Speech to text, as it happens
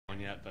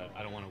yet, but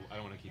I don't want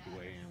to keep you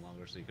waiting any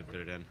longer, so you can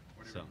fit it in.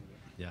 So,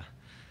 yeah.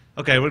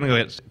 Okay, we're going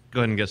to go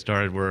ahead and get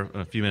started. We're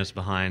a few minutes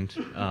behind.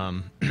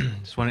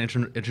 Just want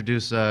to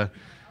introduce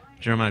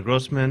Jeremiah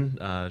Grossman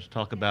to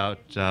talk about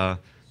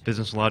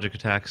business logic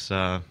attacks,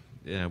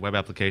 web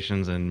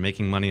applications, and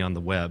making money on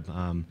the web.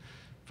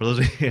 For those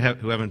of you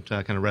who haven't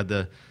kind of read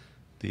the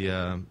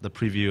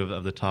preview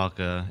of the talk,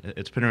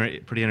 it's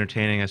pretty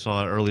entertaining. I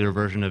saw an earlier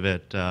version of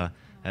it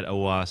at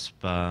OWASP,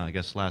 I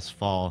guess last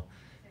fall,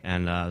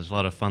 and there's a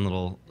lot of fun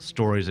little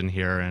stories in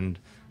here, and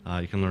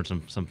you can learn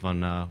some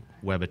fun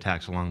web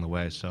attacks along the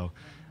way. So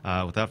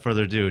without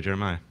further ado,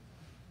 Jeremiah.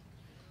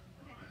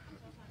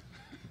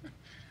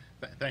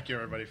 Thank you,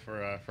 everybody,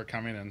 for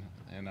coming and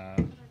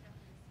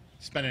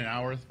spending an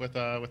hour with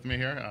me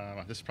here.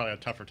 This is probably a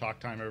tougher talk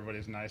time.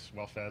 Everybody's nice,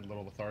 well-fed, a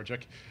little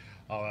lethargic.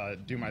 I'll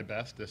do my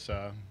best. This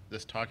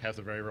talk has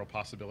a very real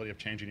possibility of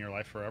changing your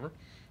life forever.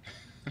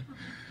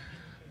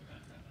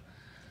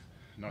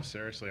 No,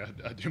 seriously,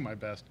 I do my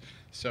best.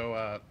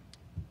 So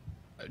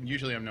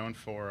usually I'm known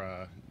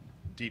for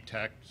deep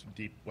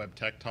web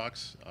tech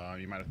talks.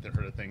 You might have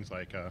heard of things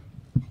like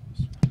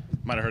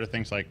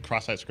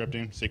cross-site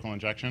scripting, SQL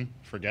injection.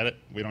 Forget it.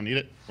 We don't need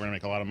it. We're going to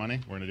make a lot of money.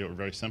 We're going to do it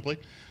very simply.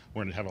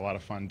 We're going to have a lot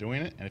of fun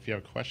doing it. And if you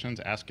have questions,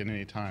 ask at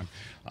any time.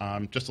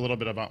 Just a little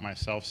bit about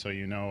myself so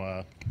you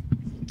know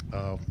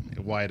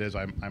why it is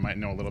I might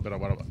know a little bit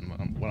about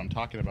what I'm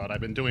talking about. I've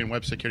been doing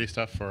web security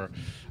stuff for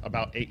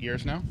about 8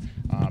 years now.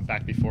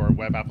 Back before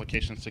web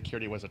application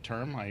security was a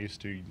term, I used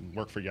to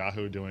work for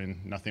Yahoo doing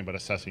nothing but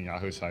assessing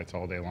Yahoo sites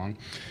all day long.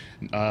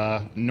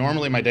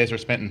 Normally my days are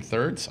spent in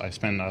thirds. I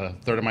spend a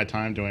third of my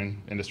time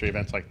doing industry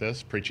events like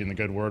this, preaching the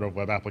good word of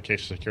web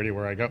application security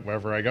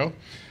wherever I go.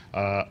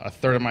 A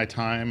third of my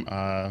time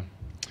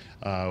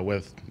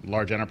with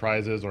large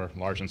enterprises or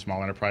large and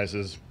small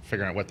enterprises,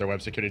 figuring out what their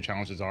web security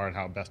challenges are and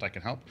how best I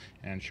can help,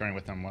 and sharing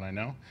with them what I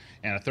know.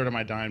 And a third of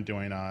my time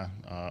doing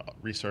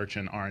research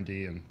and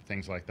R&D and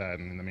things like that.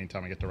 And in the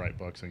meantime, I get to write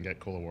books and get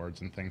cool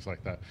awards and things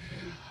like that.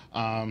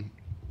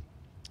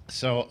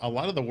 So a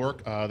lot of the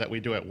work that we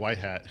do at White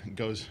Hat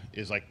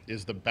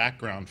is the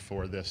background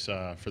for this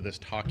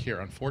talk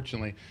here.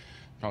 Unfortunately,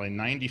 probably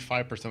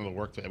 95% of the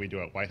work that we do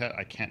at White Hat,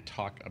 I can't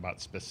talk about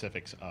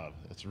specifics of.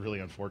 It's really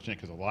unfortunate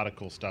because a lot of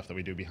cool stuff that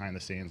we do behind the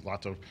scenes,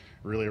 lots of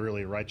really,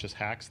 really righteous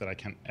hacks that I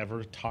can't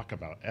ever talk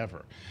about,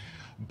 ever.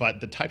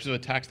 But the types of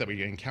attacks that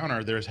we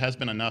encounter, there has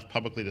been enough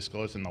publicly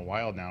disclosed in the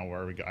wild now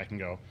where I can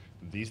go,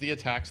 these are the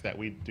attacks that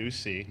we do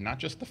see, not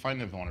just the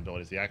finding of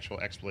vulnerabilities, the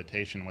actual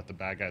exploitation, what the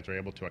bad guys are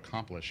able to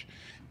accomplish.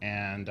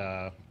 And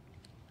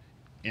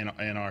in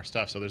our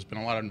stuff. So there's been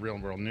a lot of real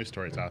world news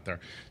stories out there.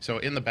 So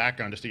in the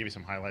background, just to give you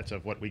some highlights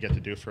of what we get to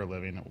do for a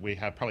living, we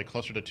have probably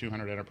closer to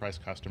 200 enterprise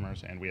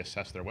customers, and we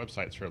assess their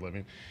websites for a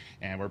living.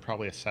 And we're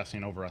probably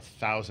assessing over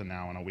 1,000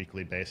 now on a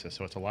weekly basis.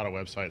 So it's a lot of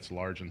websites,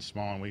 large and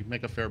small, and we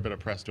make a fair bit of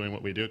press doing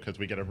what we do because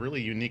we get a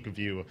really unique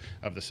view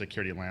of the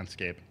security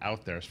landscape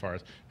out there as far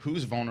as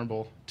who's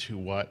vulnerable to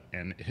what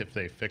and if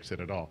they fix it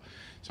at all.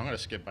 So I'm going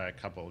to skip by a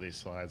couple of these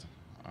slides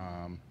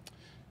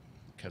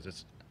because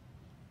it's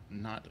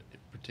not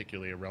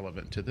particularly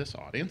irrelevant to this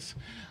audience.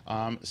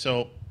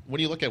 So when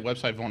you look at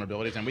website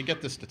vulnerabilities, and we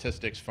get the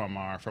statistics from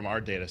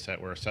our data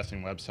set, we're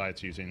assessing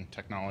websites using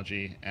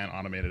technology and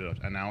automated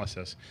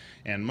analysis,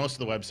 and most of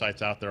the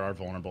websites out there are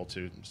vulnerable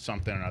to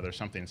something or another,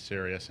 something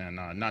serious, and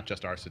not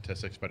just our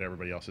statistics, but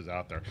everybody else's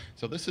out there.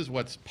 So this is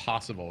what's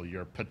possible.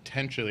 You're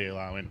potentially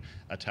allowing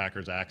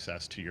attackers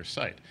access to your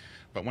site.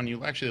 But when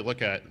you actually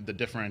look at the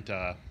different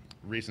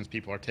reasons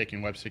people are taking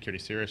web security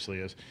seriously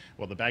is,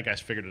 well, the bad guys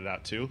figured it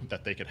out too,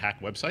 that they could hack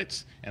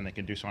websites and they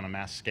can do so on a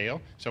mass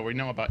scale. So we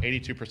know about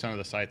 82% of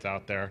the sites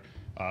out there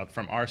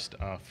from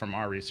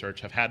our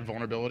research have had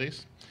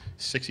vulnerabilities.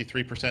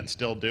 63%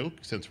 still do,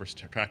 since we're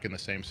tracking the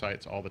same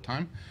sites all the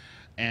time.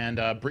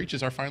 And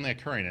breaches are finally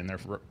occurring, and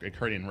they're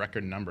occurring in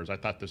record numbers. I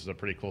thought this is a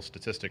pretty cool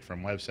statistic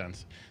from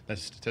WebSense. The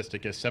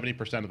statistic is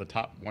 70% of the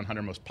top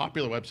 100 most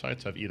popular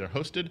websites have either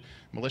hosted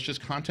malicious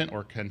content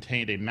or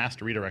contained a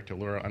masked redirect to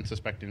lure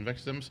unsuspecting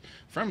victims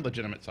from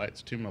legitimate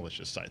sites to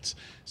malicious sites.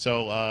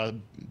 So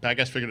bad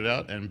guys figured it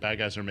out, and bad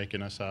guys are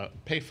making us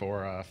pay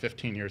for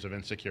 15 years of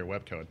insecure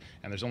web code.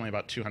 And there's only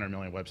about 200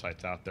 million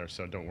websites out there,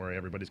 so don't worry.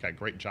 Everybody's got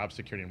great job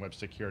security and web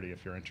security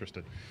if you're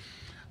interested.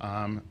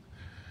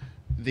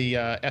 The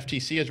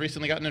FTC has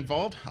recently gotten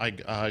involved. I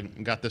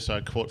got this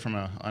quote from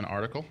an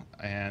article,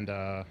 and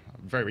a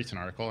very recent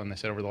article, and they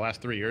said over the last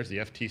 3 years, the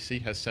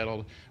FTC has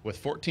settled with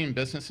 14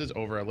 businesses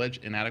over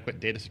alleged inadequate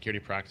data security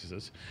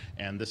practices,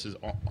 and this is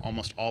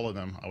almost all of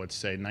them, I would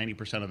say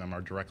 90% of them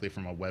are directly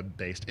from a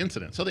web-based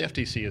incident. So the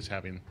FTC is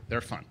having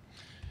their fun.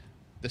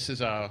 This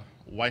is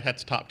White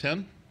Hat's top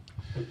 10.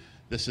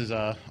 This is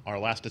our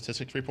last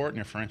statistics report,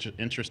 and if you're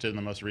interested in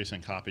the most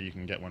recent copy, you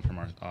can get one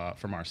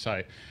from our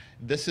site.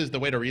 This is the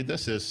way to read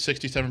this is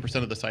 67%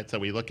 of the sites that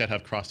we look at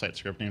have cross-site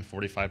scripting,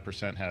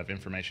 45% have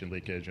information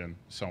leakage, and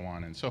so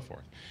on and so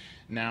forth.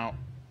 Now,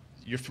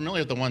 you're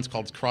familiar with the ones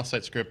called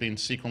cross-site scripting,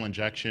 SQL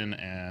injection,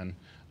 and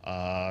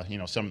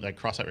some like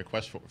cross-site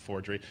request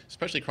forgery,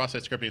 especially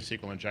cross-site scripting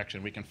and SQL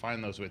injection. We can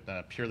find those with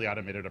a purely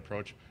automated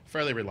approach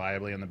fairly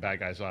reliably, and the bad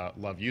guys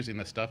love using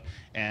this stuff.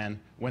 And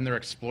when they're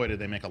exploited,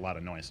 they make a lot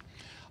of noise.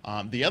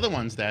 The other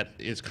ones that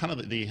is kind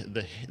of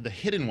the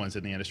hidden ones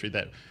in the industry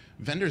that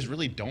vendors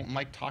really don't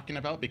like talking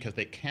about because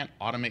they can't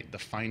automate the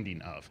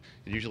finding of.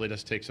 It usually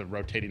just takes a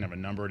rotating of a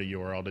number at a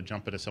URL to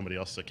jump into somebody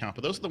else's account,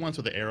 but those are the ones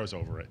with the arrows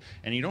over it.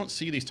 And you don't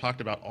see these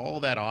talked about all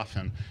that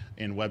often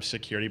in web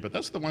security, but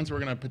those are the ones we're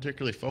going to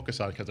particularly focus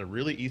on because they're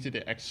really easy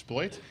to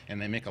exploit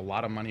and they make a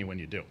lot of money when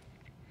you do.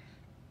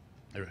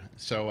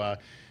 So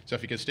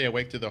if you can stay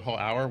awake through the whole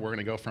hour, we're going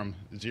to go from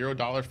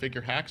 $0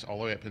 figure hacks all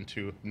the way up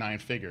into 9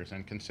 figures.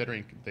 And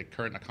considering the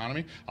current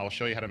economy, I'll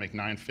show you how to make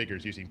 9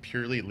 figures using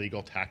purely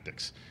legal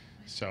tactics.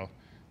 So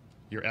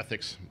your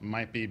ethics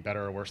might be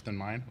better or worse than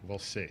mine. We'll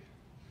see.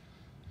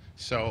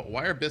 So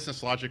why are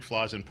business logic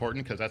flaws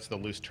important? Because that's the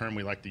loose term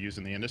we like to use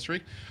in the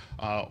industry.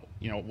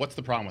 What's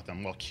the problem with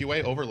them? Well,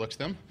 QA overlooks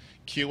them.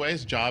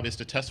 QA's job is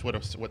to test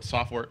what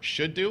software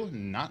should do,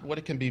 not what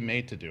it can be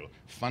made to do.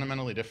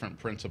 Fundamentally different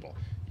principle.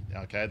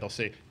 Okay, they'll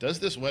say, does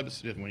this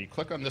when you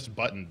click on this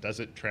button, does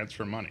it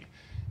transfer money?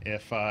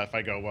 If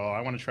I go, well, I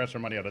want to transfer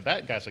money out of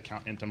that guy's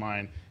account into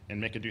mine and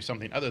make it do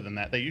something other than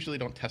that, they usually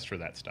don't test for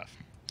that stuff.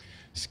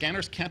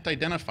 Scanners can't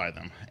identify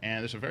them,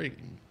 and there's a very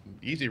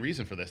easy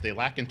reason for this. They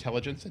lack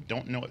intelligence. They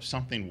don't know if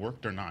something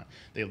worked or not.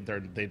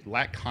 They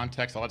lack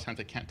context. A lot of times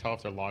they can't tell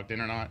if they're logged in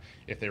or not.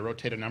 If they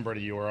rotate a number at a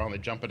URL and they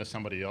jump into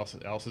somebody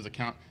else's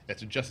account,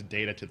 it's just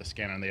data to the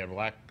scanner, and they have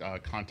lack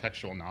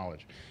contextual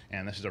knowledge.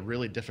 And this is a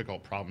really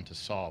difficult problem to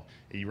solve.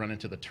 You run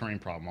into the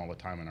Turing problem all the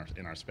time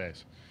in our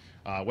space.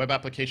 Web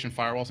application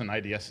firewalls and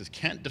IDSs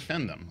can't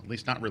defend them, at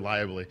least not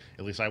reliably.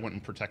 At least I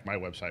wouldn't protect my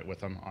website with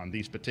them on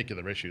these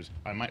particular issues.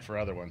 I might for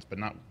other ones, but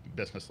not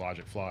business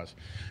logic flaws.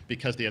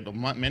 Because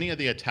many of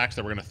the attacks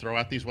that we're going to throw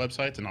at these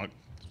websites, and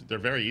they're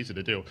very easy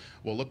to do,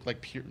 will look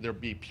like there'll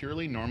be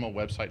purely normal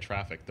website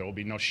traffic. There will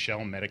be no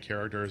shell meta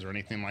characters or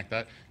anything like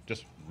that.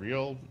 Just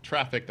real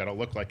traffic that'll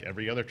look like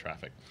every other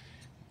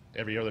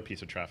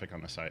piece of traffic on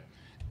the site.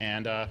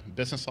 And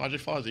business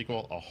logic flaws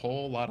equal a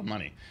whole lot of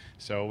money.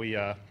 So we've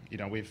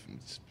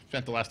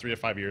spent the last 3 to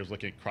 5 years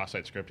looking at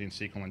cross-site scripting,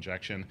 SQL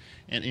injection,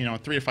 and in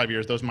 3 to 5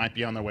 years, those might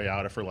be on their way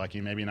out if we're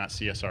lucky. Maybe not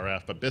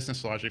CSRF, but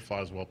business logic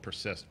flaws will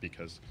persist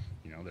because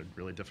they're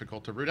really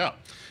difficult to root out.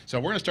 So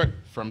we're going to start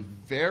from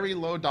very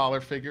low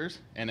dollar figures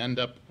and end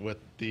up with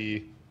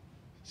the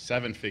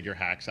 7-figure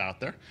hacks out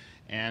there.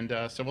 And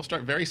so we'll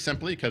start very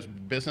simply because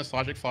business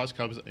logic flaws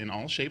comes in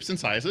all shapes and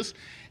sizes.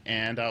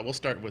 And we'll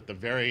start with the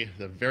very,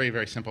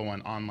 very simple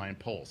one, online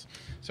polls.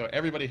 So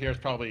everybody here has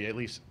probably at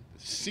least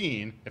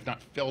seen, if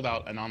not filled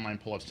out, an online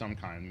poll of some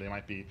kind. They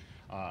might be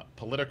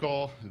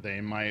political, they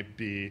might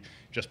be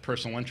just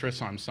personal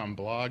interests on some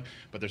blog,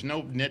 but there's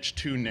no niche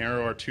too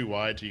narrow or too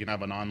wide so you can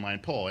have an online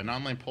poll. And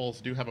online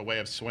polls do have a way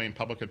of swaying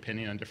public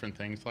opinion on different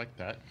things like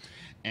that.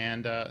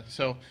 And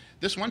so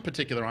this one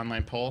particular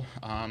online poll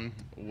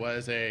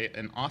was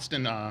an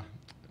Austin, I'm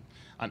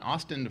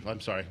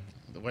sorry,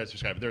 the way it's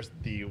described, there's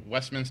the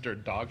Westminster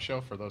Dog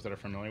Show, for those that are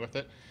familiar with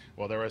it.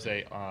 Well, there was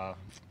an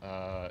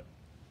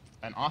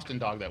Austin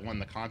dog that won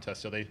the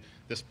contest. So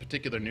this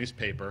particular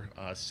newspaper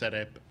set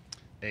up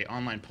an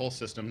online poll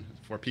system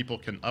where people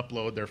can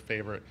upload their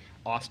favorite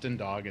Austin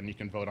dog, and you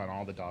can vote on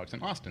all the dogs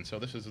in Austin. So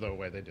this is the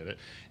way they did it.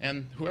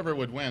 And whoever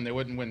would win, they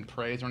wouldn't win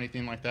praise or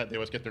anything like that. They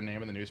always get their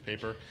name in the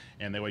newspaper,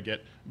 and they would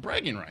get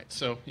bragging rights.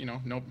 So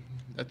no,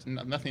 that's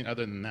nothing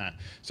other than that.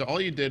 So all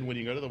you did when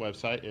you go to the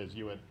website is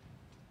you would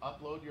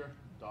upload your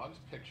dog's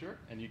picture,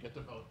 and you get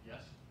to vote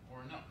yes or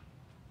no.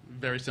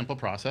 Very simple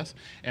process.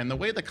 And the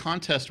way the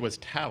contest was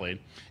tallied,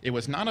 it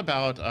was not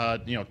about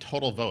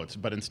total votes,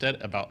 but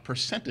instead about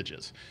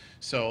percentages.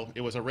 So it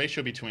was a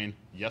ratio between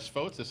yes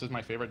votes, this is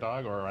my favorite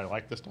dog, or I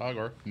like this dog,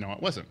 or no,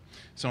 it wasn't.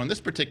 So in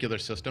this particular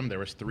system, there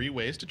was 3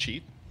 ways to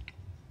cheat.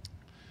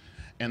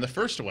 And the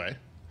first way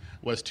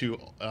was to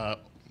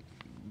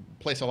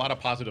place a lot of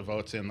positive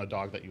votes in the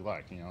dog that you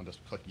like.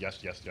 Just click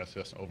yes, yes, yes,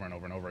 yes over and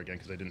over and over again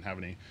because they didn't have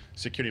any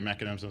security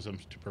mechanisms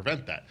to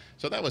prevent that.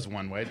 So that was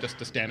one way, just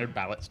the standard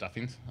ballot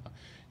stuffings.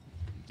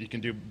 You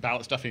can do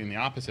ballot stuffing in the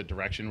opposite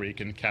direction where you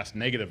can cast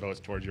negative votes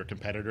towards your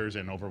competitors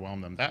and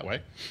overwhelm them that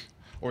way.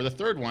 Or the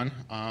third one,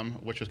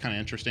 which was kind of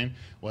interesting,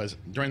 was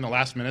during the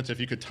last minutes, if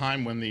you could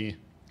time when the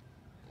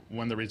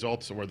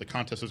results or the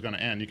contest was going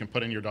to end, you can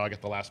put in your dog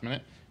at the last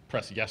minute,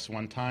 press yes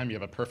one time, you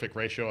have a perfect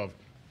ratio of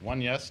 1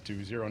 yes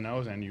to 0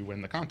 no's, and you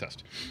win the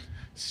contest.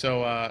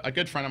 So a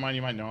good friend of mine,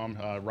 you might know him,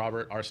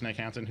 Robert Arsnake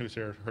Hansen. Who's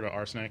here heard of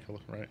Arsnake,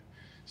 right?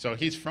 So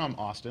he's from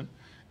Austin,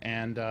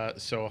 and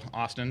so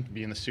Austin,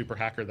 being the super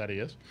hacker that he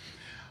is,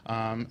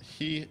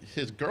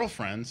 his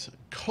girlfriend's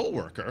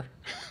coworker,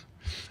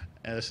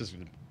 and this is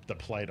the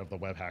plight of the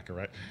web hacker,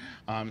 right?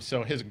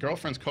 So his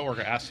girlfriend's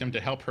coworker asked him to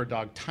help her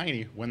dog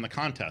Tiny win the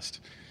contest.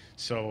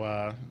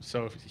 So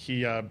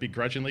he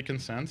begrudgingly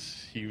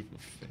consents,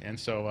 and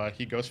so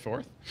he goes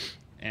forth,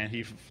 and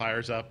he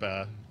fires up,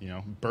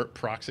 Burp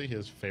Proxy,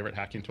 his favorite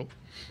hacking tool,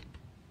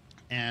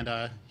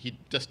 And he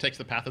just takes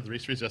the path of the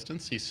least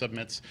resistance. He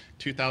submits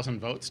 2,000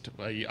 votes.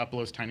 He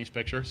uploads Tiny's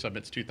picture,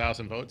 submits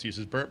 2,000 votes,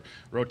 uses burp,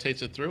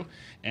 rotates it through,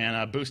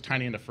 and boosts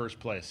Tiny into first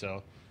place.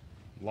 So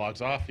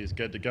logs off. He's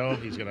good to go.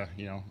 He's gonna,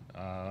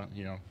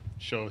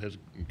 show his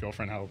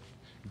girlfriend how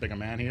big a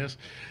man he is,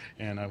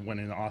 and win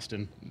an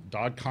Austin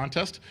dog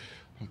contest,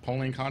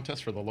 polling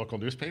contest for the local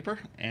newspaper.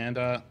 And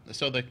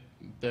so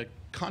the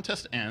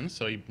contest ends.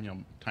 So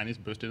Tiny's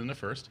boosted into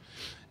first.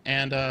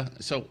 And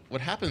so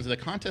what happens, the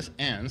contest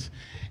ends,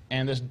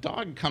 and this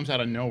dog comes out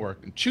of nowhere.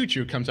 Choo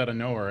Choo comes out of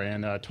nowhere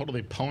and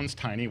totally pwns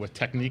Tiny with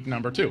technique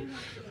number 2.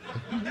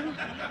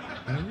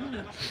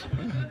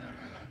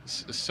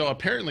 So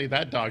apparently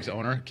that dog's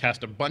owner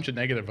cast a bunch of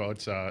negative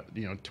votes,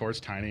 towards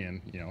Tiny,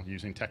 and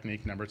using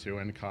technique number 2,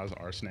 and caused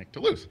our snake to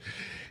lose.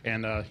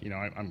 And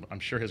I'm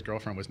sure his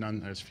girlfriend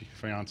his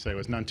fiance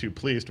was none too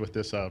pleased with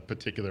this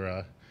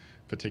particular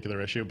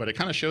issue, but it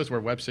kind of shows where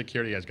web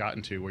security has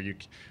gotten to,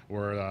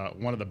 where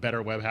one of the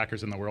better web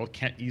hackers in the world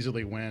can't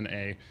easily win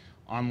a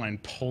online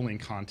polling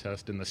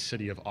contest in the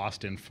city of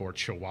Austin for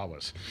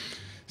Chihuahuas.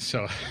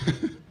 So.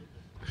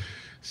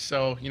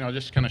 So,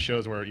 just kind of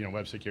shows where,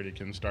 web security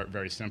can start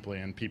very simply,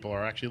 and people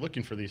are actually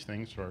looking for these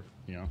things for,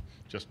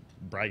 just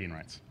bragging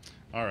rights.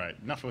 All right,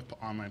 enough with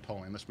online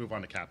polling. Let's move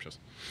on to CAPTCHAs.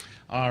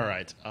 All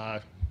right,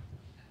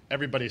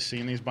 everybody's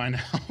seen these by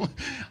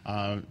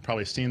now.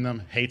 Probably seen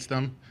them, hates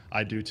them.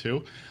 I do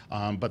too.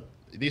 But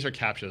these are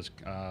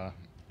CAPTCHAs.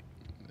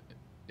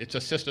 It's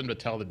a system to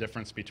tell the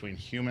difference between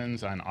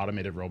humans and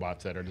automated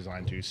robots that are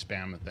designed to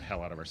spam the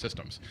hell out of our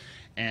systems.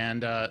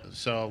 And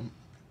so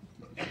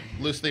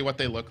loosely what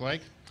they look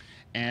like.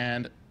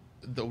 And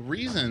the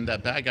reason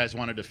that bad guys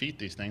want to defeat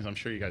these things, I'm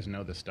sure you guys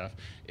know this stuff,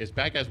 is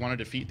bad guys want to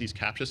defeat these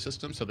CAPTCHA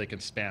systems so they can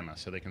spam us.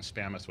 So they can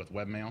spam us with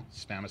webmail,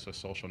 spam us with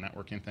social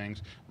networking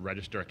things,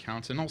 register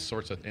accounts, and all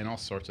sorts of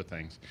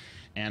things.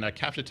 And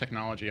CAPTCHA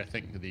technology, I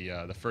think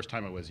the first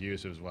time it was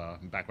used was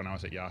back when I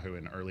was at Yahoo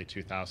in early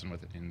 2000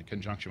 in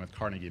conjunction with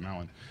Carnegie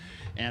Mellon.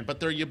 But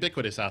they're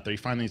ubiquitous out there. You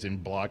find these in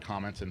blog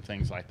comments and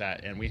things like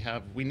that. And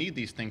we need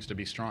these things to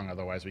be strong,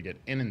 otherwise we get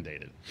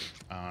inundated.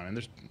 And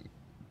there's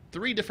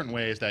 3 different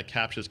ways that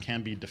CAPTCHAs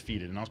can be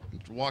defeated, and I'll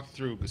walk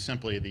through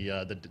simply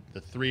the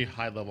 3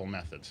 high-level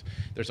methods.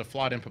 There's a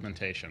flawed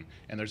implementation,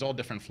 and there's all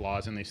different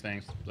flaws in these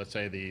things. Let's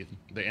say the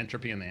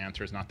entropy in the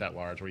answer is not that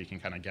large, where you can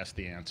kind of guess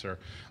the answer,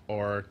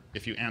 or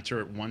if you answer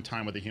it one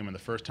time with a human the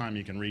first time,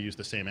 you can reuse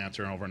the same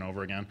answer over and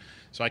over again.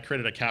 So I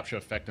created a CAPTCHA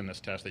effectiveness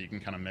test that you can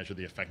kind of measure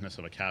the effectiveness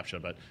of a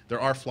CAPTCHA, but there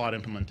are flawed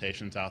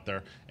implementations out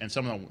there, and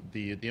some of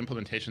the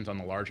implementations on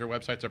the larger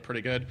websites are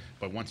pretty good,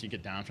 but once you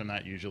get down from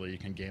that, usually you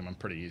can game them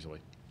pretty easily.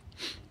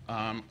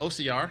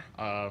 OCR,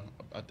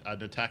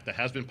 an attack that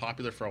has been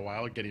popular for a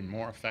while, getting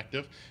more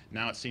effective.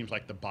 Now it seems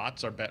like the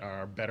bots are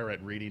better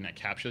at reading at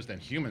CAPTCHAs than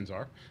humans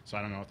are, so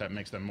I don't know if that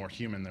makes them more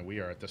human than we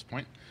are at this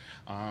point.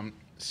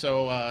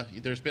 So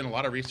there's been a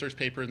lot of research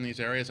papers in these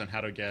areas on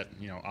how to get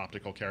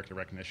optical character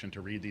recognition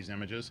to read these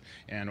images,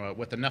 and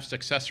with enough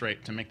success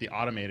rate to make the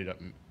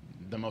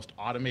most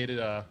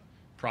automated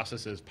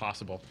processes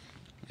possible.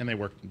 And they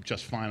work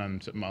just fine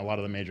on a lot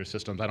of the major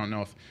systems. I don't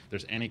know if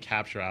there's any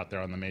CAPTCHA out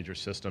there on the major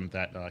system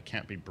that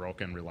can't be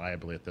broken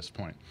reliably at this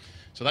point.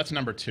 So that's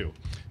number 2.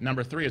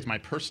 Number 3 is my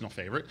personal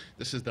favorite.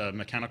 This is the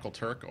Mechanical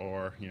Turk,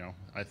 or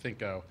I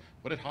think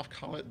what did Hoff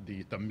call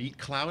it? The meat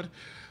cloud,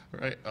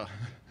 right?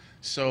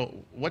 So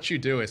what you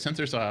do is, since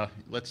there's a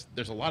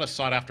lot of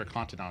sought-after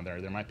content on there.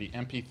 There might be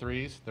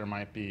MP3s, there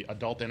might be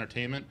adult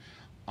entertainment,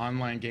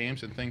 online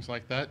games and things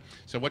like that.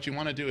 So what you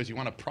want to do is you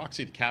want to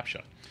proxy the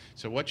CAPTCHA.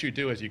 So what you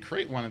do is you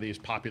create one of these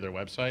popular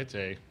websites,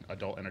 a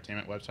adult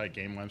entertainment website,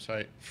 game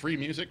website, free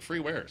music, free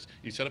wares.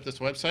 You set up this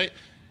website,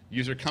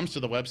 user comes to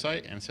the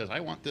website and says, I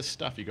want this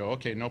stuff. You go,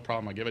 okay, no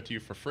problem, I'll give it to you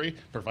for free,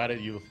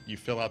 provided you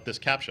fill out this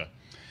CAPTCHA.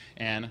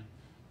 And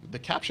the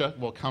CAPTCHA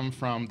will come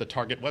from the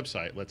target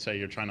website. Let's say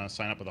you're trying to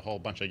sign up with a whole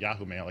bunch of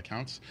Yahoo Mail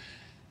accounts.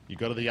 You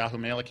go to the Yahoo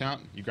Mail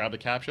account, you grab the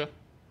CAPTCHA,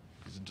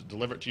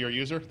 deliver it to your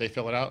user, they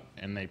fill it out,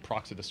 and they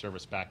proxy the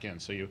service back in.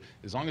 So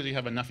as long as you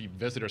have enough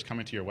visitors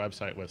coming to your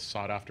website with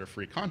sought-after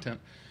free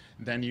content,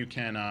 then you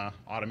can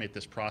automate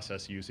this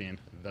process using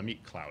the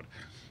Meat Cloud.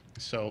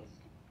 So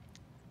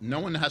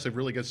no one has a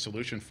really good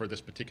solution for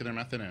this particular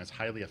method, and it's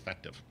highly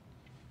effective.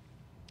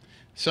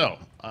 So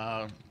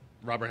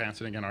Robert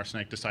Hansen, again, our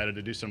snake, decided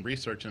to do some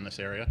research in this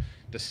area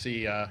to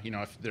see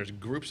if there's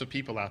groups of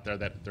people out there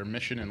that their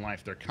mission in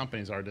life, their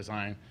companies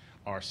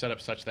are set up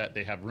such that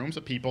they have rooms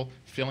of people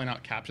filling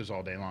out CAPTCHAs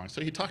all day long.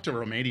 So he talked to a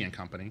Romanian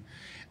company,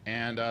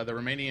 and the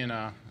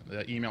Romanian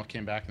the email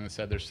came back and it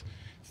said there's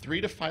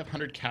 300 to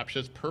 500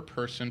 CAPTCHAs per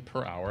person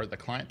per hour. The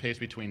client pays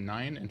between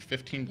 $9 and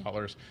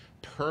 $15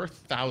 per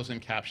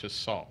 1,000 CAPTCHAs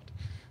solved.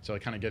 So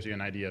it kind of gives you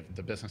an idea of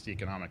the business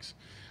economics.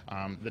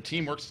 The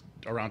team works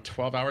around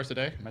 12 hours a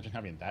day. Imagine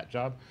having that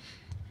job.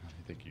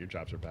 I think your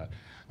jobs are bad.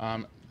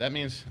 That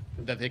means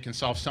that they can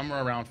solve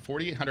somewhere around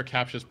 4,800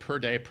 CAPTCHAs per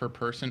day per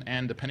person,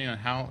 and depending on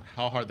how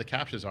hard the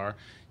CAPTCHAs are,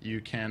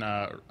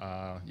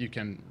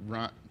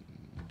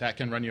 that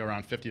can run you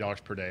around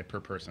 $50 per day per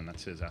person.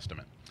 That's his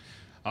estimate.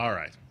 All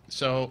right.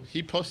 So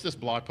he posts this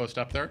blog post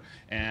up there,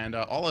 and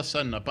all of a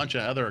sudden, a bunch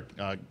of other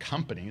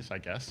companies, I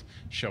guess,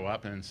 show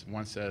up, and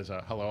one says,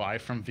 "Hello, I'm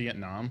from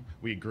Vietnam.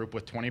 We group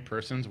with 20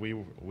 persons.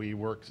 We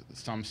work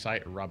some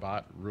site,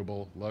 Rabat,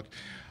 Ruble, look.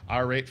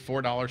 Our rate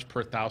 $4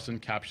 per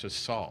 1,000 captchas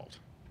solved."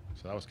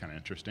 So that was kind of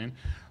interesting.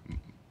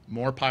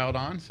 More piled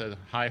on. Said,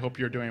 "Hi, hope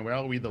you're doing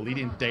well. We the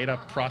leading data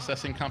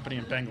processing company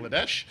in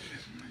Bangladesh.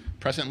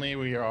 Presently,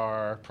 we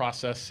are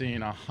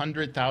processing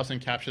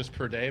 100,000 captchas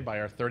per day by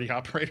our 30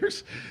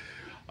 operators."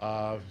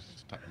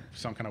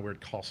 Some kind of weird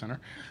call center.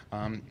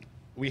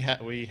 We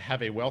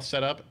have a well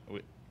set up,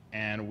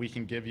 and we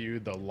can give you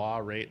the law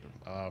rate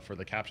for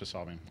the CAPTCHA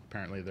solving.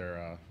 Apparently,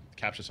 their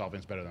CAPTCHA solving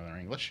is better than their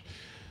English.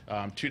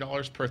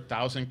 $2 per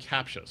 1,000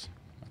 CAPTCHAs.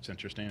 That's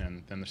interesting.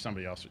 And then there's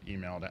somebody else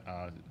emailed,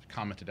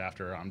 commented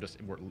after,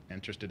 we're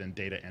interested in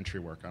data entry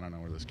work. I don't know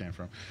where this came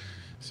from.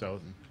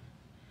 So,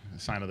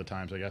 sign of the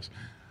times, I guess.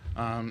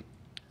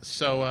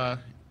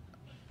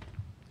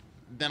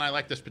 Then I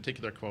like this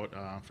particular quote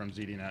from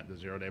ZDNet, the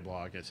Zero Day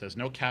blog. It says,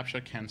 "No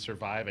CAPTCHA can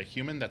survive a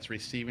human that's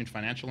receiving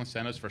financial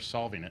incentives for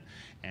solving it,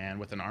 and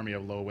with an army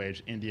of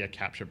low-wage India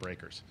CAPTCHA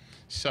breakers."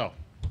 So,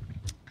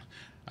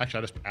 actually,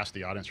 I'll just ask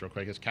the audience real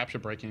quick. Is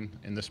CAPTCHA breaking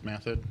in this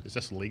method, is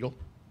this legal?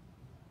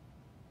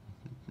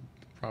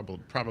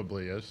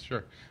 Probably is,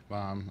 sure.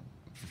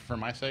 For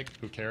my sake,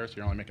 who cares?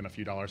 You're only making a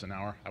few dollars an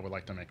hour. I would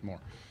like to make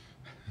more.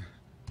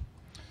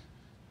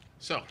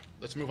 So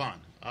let's move on.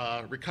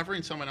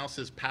 Recovering someone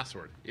else's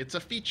password. It's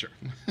a feature.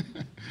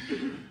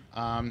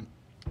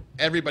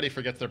 Everybody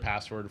forgets their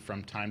password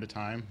from time to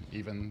time,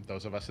 even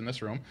those of us in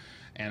this room.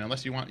 And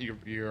unless you want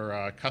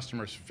your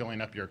customers filling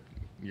up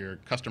your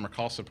customer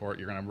call support,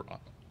 you're going to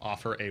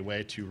offer a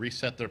way to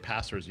reset their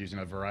passwords using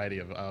a variety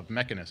of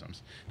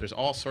mechanisms. There's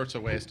all sorts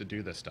of ways to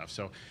do this stuff.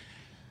 So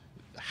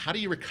how do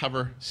you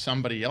recover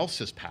somebody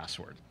else's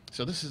password?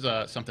 So this is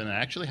something that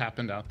actually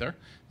happened out there.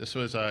 This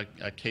was a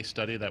case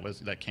study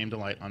that came to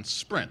light on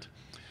Sprint.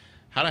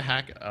 How to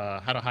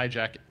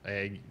hijack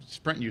a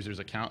Sprint user's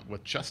account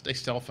with just a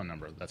cell phone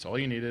number. That's all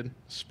you needed,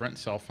 Sprint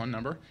cell phone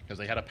number, because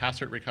they had a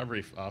password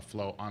recovery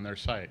flow on their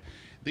site.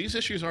 These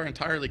issues are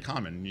entirely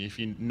common. If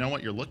you know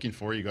what you're looking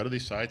for, you go to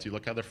these sites, you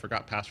look how the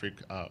forgot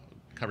password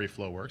recovery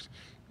flow works,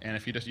 and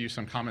if you just use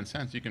some common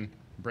sense, you can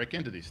break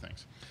into these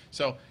things.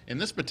 So in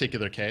this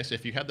particular case,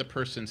 if you had the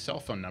person's cell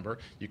phone number,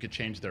 you could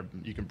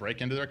you can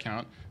break into their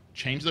account,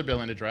 change their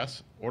billing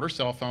address, order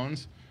cell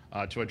phones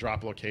to a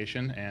drop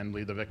location, and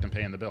leave the victim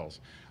paying the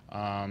bills.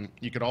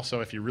 You could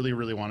also, if you really,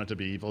 really wanted to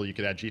be evil, you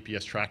could add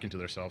GPS tracking to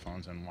their cell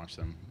phones and watch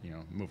them,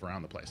 move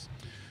around the place.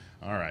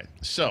 All right.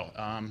 So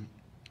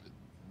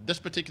this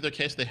particular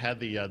case, they had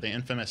the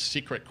infamous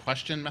secret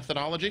question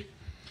methodology.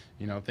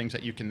 Things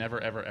that you can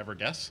never, ever, ever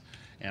guess.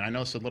 And I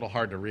know it's a little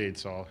hard to read,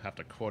 so I'll have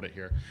to quote it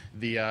here.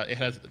 You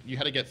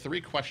had to get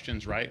 3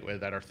 questions right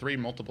that are 3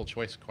 multiple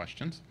choice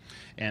questions.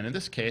 And in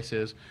this case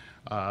is,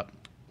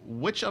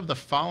 which of the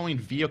following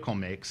vehicle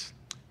makes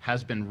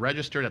has been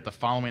registered at the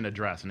following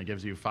address? And it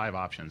gives you 5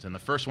 options. And the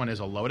first one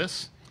is a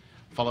Lotus,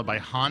 followed by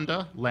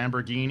Honda,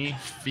 Lamborghini,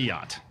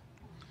 Fiat.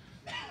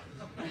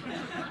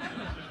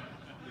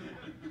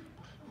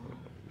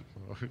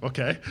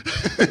 Okay.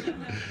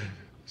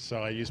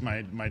 So I used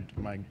my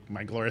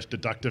glorious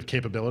deductive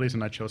capabilities,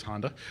 and I chose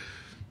Honda.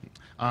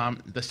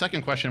 The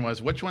second question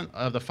was, which one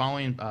of the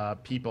following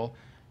people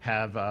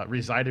have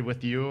resided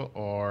with you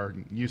or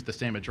used the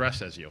same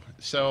address as you?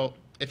 So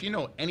if you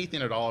know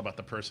anything at all about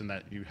the person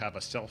that you have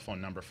a cell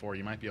phone number for,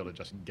 you might be able to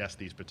just guess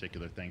these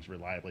particular things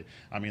reliably.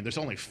 I mean, there's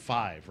only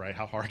 5, right?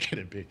 How hard can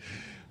it be?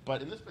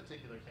 But in this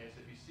particular case,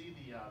 if you see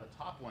the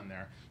top one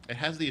there, it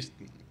has these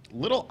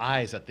little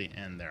I's at the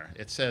end there.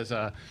 It says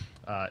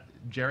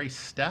Jerry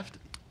Steft,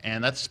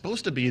 and that's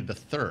supposed to be the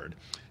 3rd.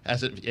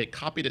 As it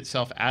copied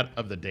itself out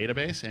of the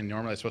database, and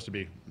normally it's supposed to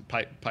be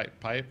pipe,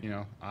 I.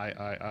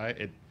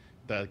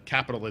 The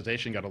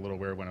capitalization got a little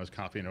weird when I was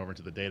copying over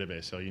to the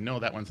database, so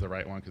that one's the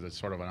right one because it's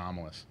sort of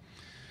anomalous.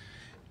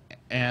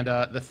 And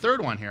the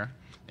 3rd one here,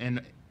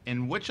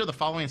 in which of the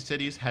following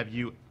cities have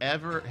you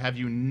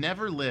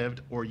never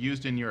lived or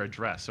used in your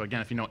address? So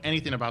again, if you know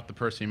anything about the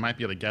person, you might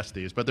be able to guess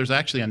these, but there's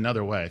actually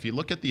another way. If you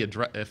look at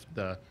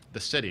the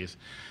cities,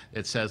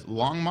 it says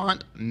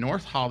Longmont,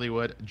 North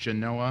Hollywood,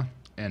 Genoa,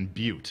 and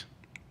Butte.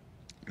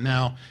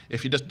 Now,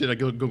 if you just did a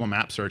Google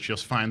Map search, you'll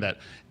find that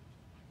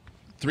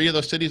 3 of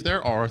those cities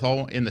there are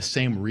all in the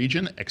same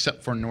region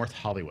except for North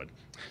Hollywood.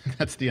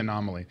 That's the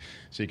anomaly.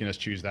 So you can just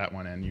choose that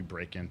one and you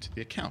break into the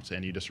accounts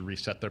and you just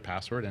reset their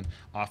password and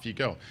off you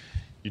go.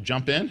 You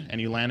jump in and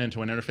you land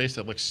into an interface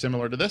that looks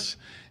similar to this,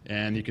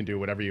 and you can do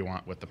whatever you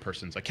want with the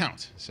person's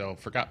account. So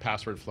forgot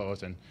password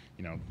flows, and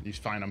you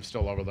find them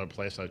still over the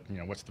place.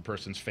 What's the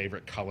person's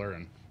favorite color,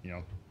 and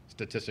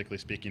statistically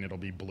speaking, it'll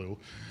be blue.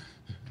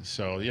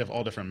 So you have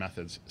all different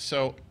methods.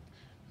 So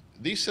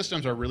these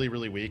systems are really,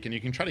 really weak, and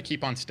you can try to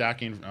keep on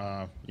stacking,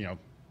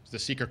 the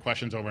secret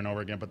questions over and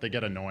over again, but they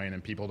get annoying,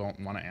 and people don't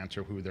want to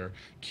answer who their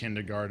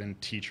kindergarten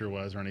teacher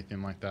was or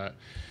anything like that.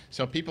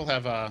 So people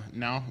have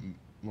now,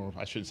 well,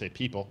 I shouldn't say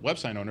people,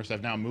 website owners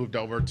have now moved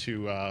over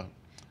to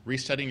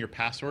resetting your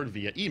password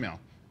via email.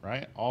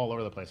 right? All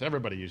over the place.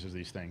 Everybody uses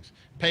these things.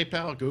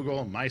 PayPal,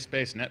 Google,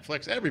 MySpace,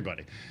 Netflix,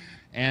 everybody.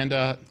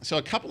 And so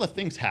a couple of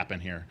things happen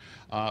here.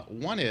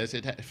 One is,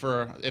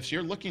 if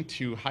you're looking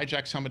to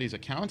hijack somebody's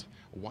account,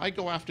 why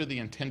go after the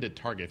intended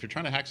target? If you're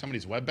trying to hack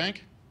somebody's web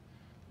bank,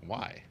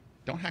 why?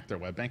 Don't hack their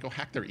web bank, go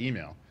hack their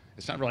email.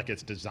 It's not like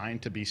it's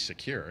designed to be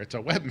secure. It's a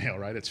webmail,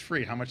 right? It's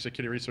free. How much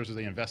security resources are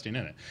they investing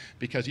in it?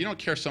 Because you don't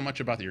care so much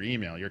about your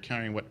email. You're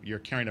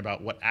caring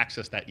about what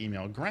access that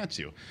email grants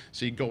you.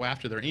 So you go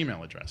after their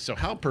email address. So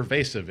how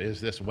pervasive is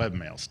this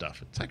webmail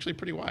stuff? It's actually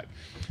pretty wide.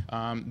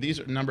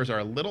 These numbers are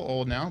a little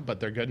old now, but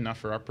they're good enough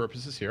for our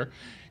purposes here.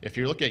 If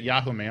you look at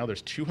Yahoo Mail,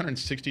 there's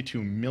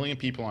 262 million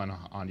people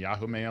on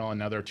Yahoo Mail,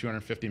 another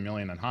 250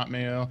 million on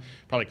Hotmail,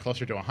 probably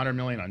closer to 100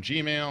 million on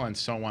Gmail, and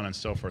so on and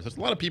so forth. There's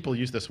a lot of people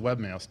use this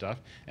webmail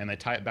stuff, and they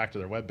tie it back to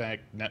their web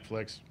bank,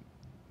 Netflix,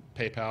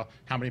 PayPal.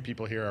 How many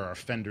people here are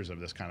offenders of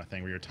this kind of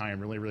thing, where you're tying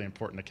really, really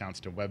important accounts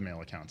to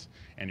webmail accounts,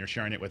 and you're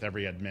sharing it with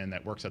every admin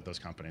that works at those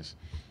companies?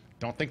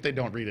 Don't think they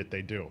don't read it,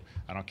 they do.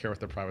 I don't care what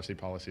their privacy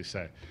policies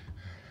say.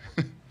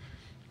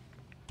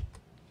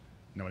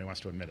 Nobody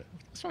wants to admit it.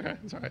 It's okay,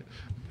 it's all right.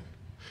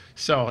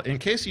 So in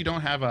case you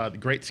don't have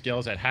great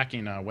skills at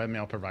hacking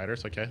webmail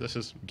providers, okay, this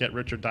is get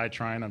rich or die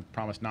trying, I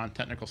promise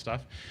non-technical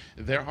stuff.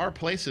 There are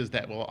places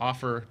that will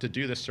offer to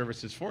do this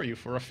services for you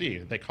for a fee.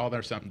 They call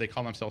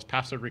themselves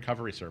password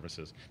recovery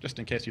services, just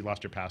in case you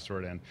lost your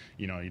password and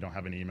you don't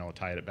have an email to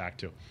tie it back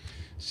to.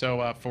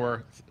 So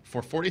for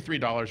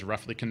 $43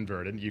 roughly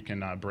converted, you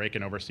can break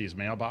an overseas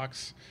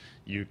mailbox.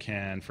 You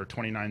can, for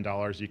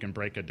 $29, you can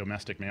break a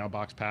domestic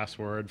mailbox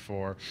password.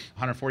 For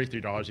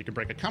 $143, you can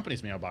break a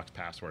company's mailbox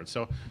password.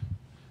 So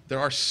there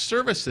are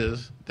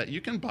services that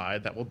you can buy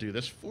that will do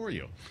this for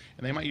you.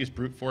 And they might use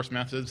brute force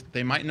methods.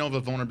 They might know of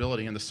a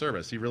vulnerability in the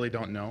service. You really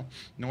don't know,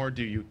 nor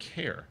do you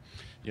care.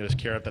 You just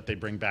care that they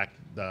bring back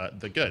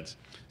the goods.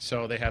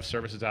 So they have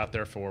services out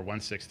there for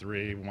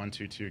 163,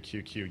 122,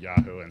 QQ,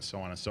 Yahoo, and so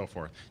on and so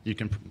forth. You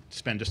can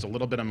spend just a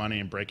little bit of money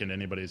and break into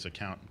anybody's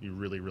account you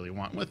really, really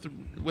want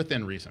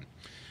within reason.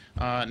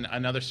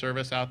 Another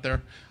service out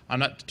there, I'm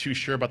not too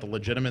sure about the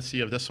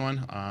legitimacy of this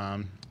one.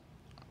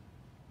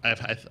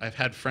 I've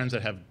had friends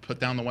that have put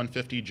down the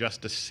 150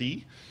 just to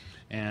see,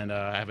 and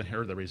I haven't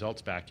heard the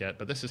results back yet,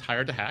 but this is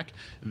Hired to Hack.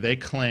 They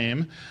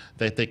claim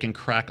that they can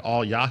crack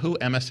all Yahoo,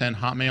 MSN,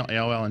 Hotmail,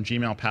 AOL, and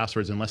Gmail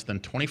passwords in less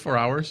than 24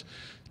 hours.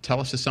 Tell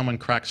us if someone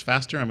cracks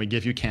faster and we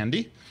give you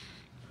candy.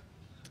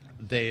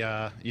 They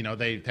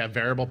have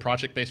variable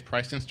project-based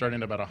pricing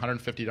starting at about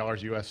 $150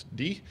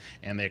 USD,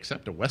 and they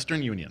accept a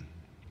Western Union.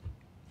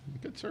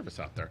 Good service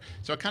out there.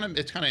 So it's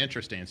kind of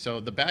interesting. So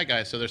the bad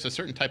guys, so there's a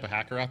certain type of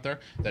hacker out there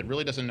that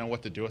really doesn't know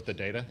what to do with the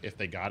data if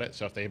they got it.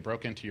 So if they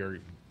broke into your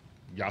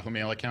Yahoo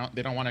Mail account,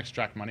 they don't want to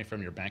extract money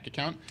from your bank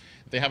account.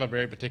 They have a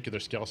very particular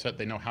skill set.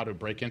 They know how to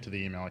break into the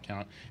email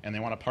account, and they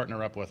want to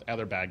partner up with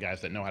other bad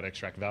guys that know how to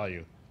extract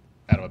value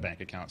out of a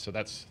bank account. So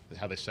that's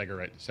how they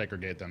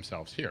segregate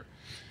themselves here.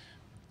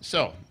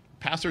 So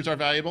passwords are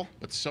valuable,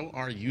 but so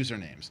are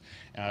usernames,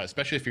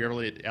 especially if you're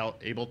really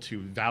able to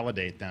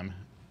validate them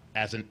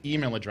as an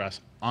email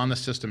address on the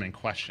system in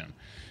question.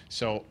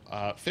 So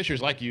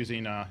phishers like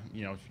using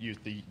use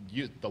the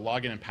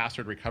login and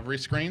password recovery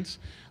screens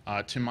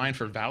to mine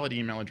for valid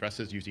email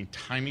addresses using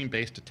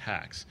timing-based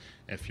attacks.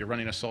 If you're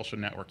running a social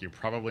network, you're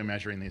probably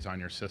measuring these on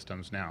your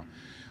systems now.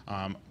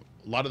 A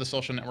lot of the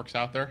social networks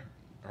out there,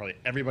 probably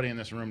everybody in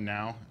this room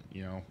now,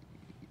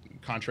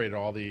 contrary to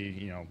all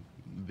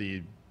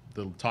the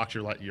talks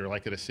you're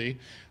likely to see,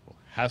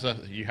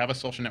 you have a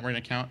social networking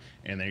account,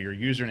 and your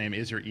username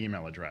is your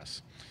email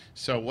address.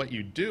 So what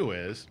you do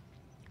is,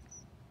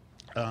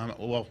 a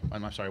lot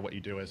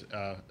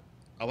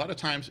of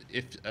times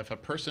if a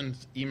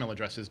person's email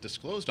address is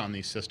disclosed on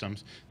these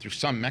systems through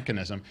some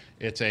mechanism,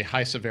 it's a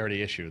high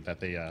severity issue that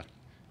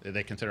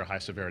they consider a high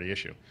severity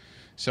issue.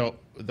 So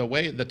the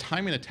way the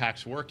timing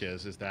attacks work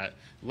is that,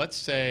 let's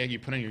say you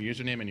put in your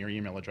username and your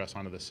email address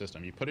onto the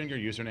system. You put in your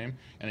username,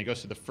 and it goes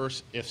to the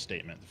first if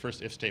statement. The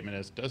first if statement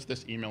is, does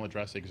this email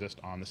address exist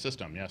on the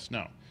system? Yes,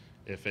 no.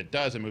 If it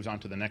does, it moves on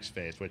to the next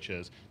phase, which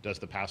is, does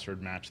the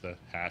password match the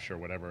hash or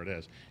whatever it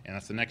is? And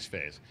that's the next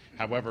phase.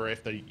 However,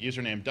 if the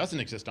username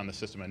doesn't exist on the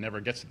system, it never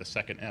gets to the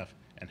second if,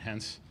 and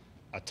hence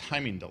a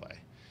timing delay.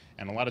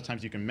 And a lot of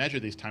times you can measure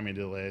these timing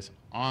delays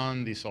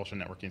on these social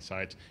networking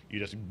sites. You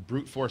just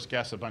brute force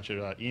guess a bunch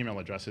of email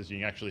addresses. You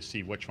can actually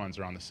see which ones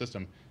are on the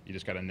system. You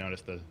just got to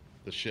notice the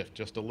shift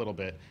just a little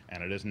bit,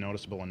 and it is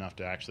noticeable enough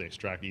to actually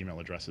extract email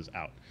addresses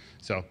out.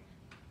 So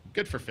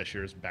good for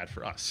phishers, bad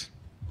for us.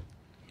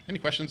 Any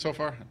questions so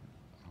far?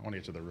 I want to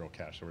get to the real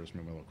cash, so we're just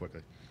moving a little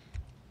quickly.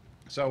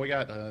 So we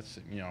got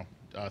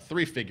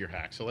 3-figure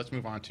hacks. So let's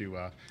move on to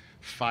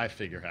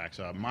 5-figure hacks.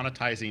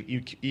 Monetizing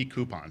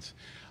e-coupons.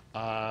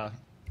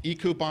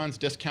 E-coupons,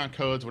 discount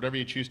codes, whatever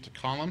you choose to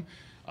call them.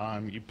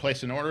 You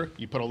place an order,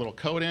 you put a little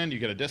code in, you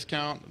get a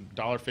discount,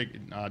 dollar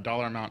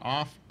amount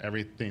off.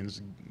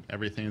 Everything's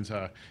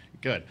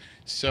good.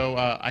 So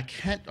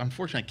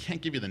unfortunately, I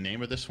can't give you the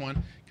name of this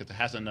one because it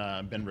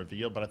hasn't been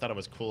revealed, but I thought it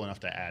was cool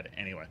enough to add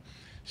anyway.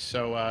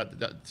 So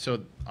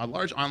a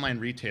large online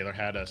retailer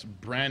had a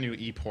brand new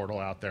e-portal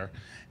out there,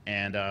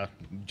 and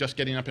just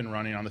getting up and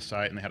running on the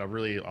site, and they had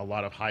a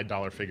lot of high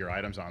dollar figure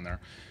items on there.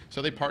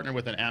 So they partnered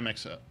with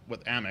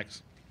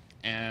Amex,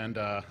 and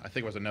I think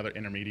it was another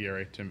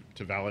intermediary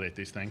to validate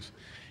these things.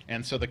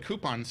 And so the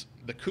coupon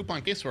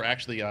gifts were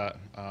actually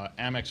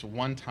Amex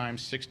one-time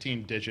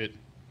 16-digit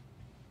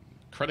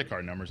credit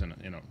card numbers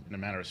in a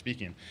manner of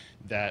speaking,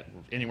 that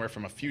anywhere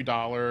from a few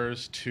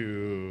dollars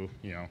to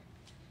a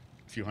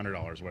few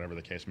 $100s, whatever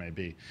the case may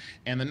be.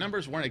 And the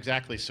numbers weren't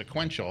exactly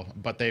sequential,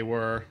 but they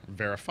were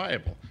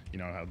verifiable. You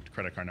know how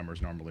credit card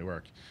numbers normally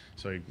work.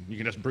 So you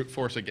can just brute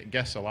force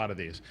guess a lot of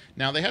these.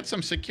 Now, they had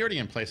some security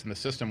in place in the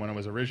system when it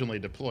was originally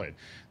deployed.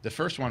 The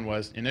first one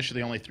was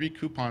initially only 3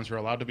 coupons were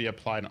allowed to be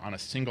applied on a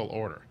single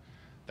order.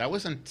 That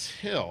was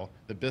until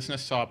the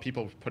business saw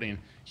people putting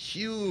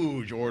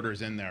huge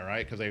orders in there,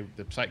 right? Because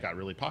the site got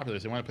really popular.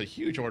 So they wanted to put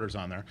huge orders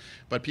on there,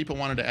 but people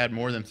wanted to add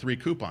more than 3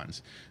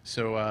 coupons.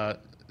 So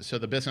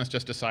the business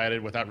just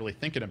decided, without really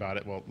thinking about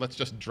it, well, let's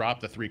just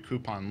drop the 3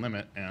 coupon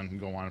limit and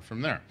go on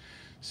from there.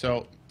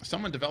 So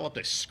someone developed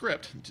a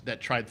script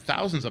that tried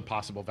thousands of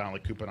possible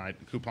valid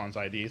coupons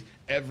IDs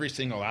every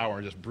single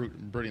hour, just brute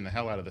the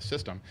hell out of the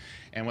system.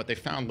 And what they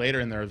found later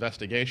in their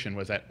investigation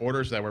was that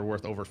orders that were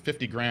worth over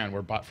 50 grand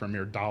were bought for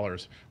mere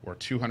dollars, or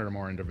 200 or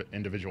more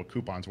individual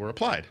coupons were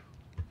applied.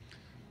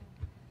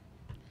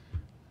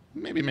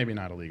 Maybe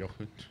not illegal.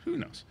 Who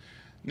knows?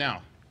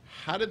 Now,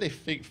 how did they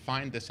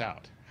find this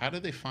out? How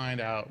did they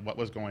find out what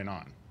was going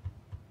on?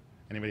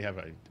 Anybody have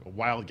a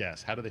wild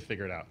guess? How did they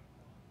figure it out?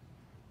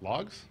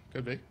 Logs?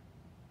 Could be. I guess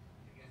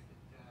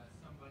that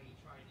somebody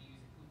tried to use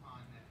a coupon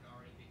that had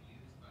already been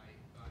used by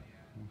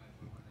one of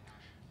the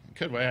hackers.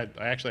 Could be.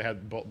 I actually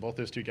had both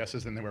those 2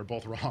 guesses, and they were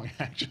both wrong,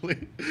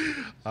 actually.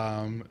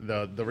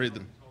 The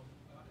reason.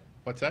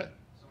 What's that?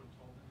 Someone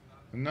told them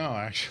about it? No,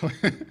 actually.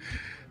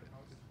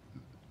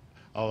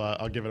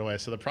 I'll give it away.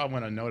 So the problem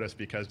went unnoticed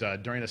because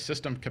during a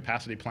system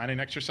capacity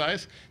planning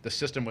exercise, the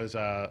system was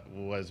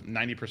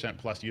 90%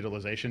 plus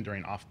utilization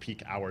during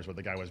off-peak hours where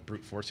the guy was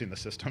brute forcing the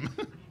system.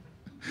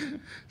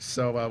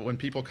 So when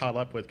people caught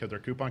up with, because their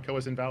coupon code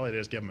was invalid, they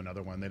just gave them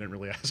another one. They didn't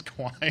really ask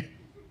why.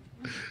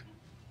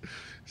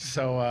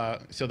 So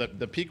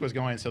the peak was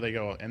going, so they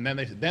go, and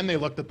then they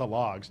looked at the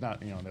logs, not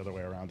the other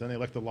way around. Then they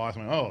looked at the logs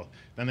and went, oh,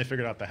 then they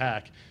figured out the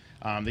hack.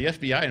 The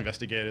FBI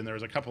investigated, and there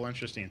was a couple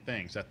interesting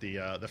things. That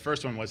the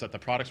first one was that the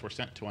products were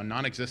sent to a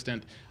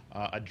non-existent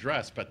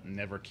address, but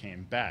never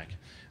came back.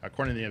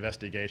 According to the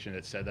investigation,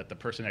 it said that the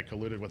person had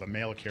colluded with a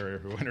mail carrier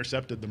who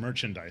intercepted the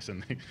merchandise.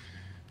 And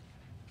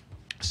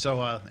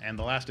and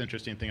the last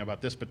interesting thing about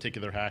this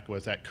particular hack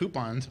was that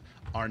coupons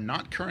are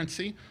not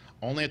currency,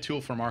 only a tool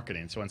for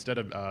marketing. So instead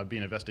of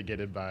being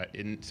investigated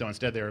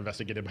instead they were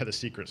investigated by the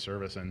Secret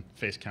Service and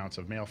face counts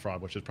of mail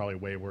fraud, which is probably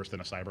way worse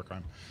than a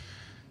cybercrime.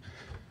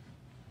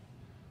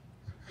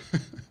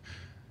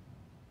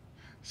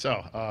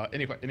 So,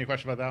 any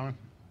question about that one?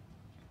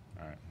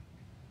 All right.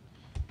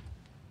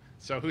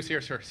 So, who's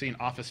here seen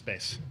Office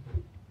Space?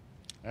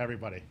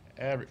 Everybody.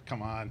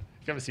 Come on.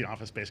 If you haven't seen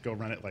Office Space, go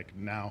run it like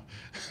now.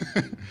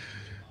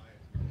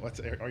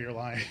 Oh, you're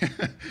lying.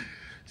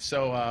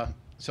 So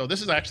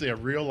this is actually a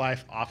real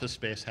life Office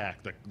Space hack.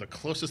 The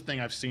closest thing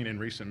I've seen in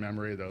recent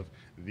memory of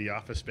the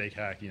Office Space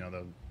hack.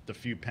 The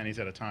few pennies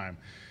at a time.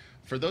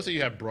 For those of you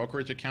who have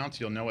brokerage accounts,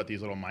 you'll know what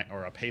these little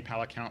or a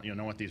PayPal account, you'll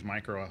know what these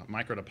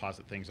micro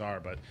deposit things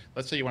are. But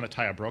let's say you want to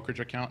tie a brokerage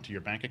account to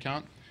your bank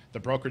account. The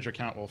brokerage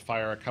account will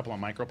fire a couple of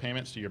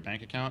micropayments to your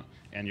bank account,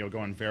 and you'll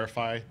go and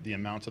verify the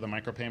amounts of the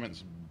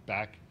micropayments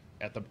back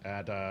at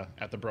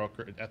the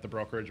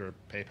brokerage or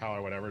PayPal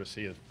or whatever to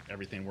see if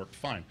everything worked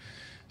fine.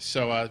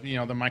 So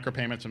the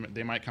micropayments,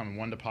 they might come in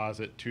 1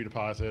 deposit, 2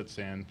 deposits,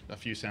 and a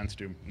few cents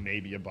to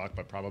maybe $1,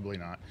 but probably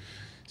not.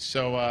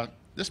 So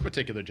this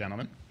particular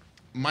gentleman,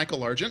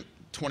 Michael Argent,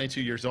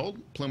 22 years old,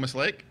 Plumas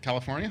Lake,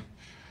 California,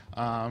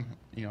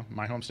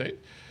 my home state.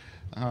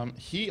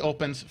 He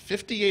opens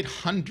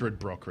 5,800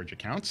 brokerage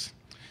accounts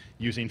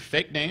using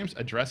fake names,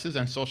 addresses,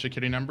 and social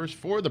security numbers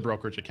for the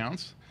brokerage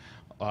accounts.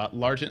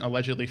 Largent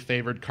allegedly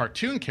favored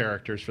cartoon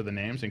characters for the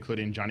names,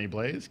 including Johnny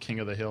Blaze, King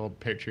of the Hill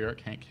patriarch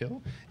Hank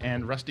Hill,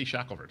 and Rusty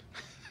Shackelford.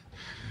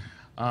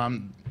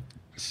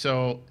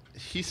 So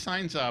he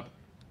signs up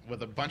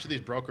with a bunch of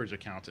these brokerage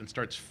accounts and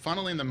starts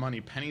funneling the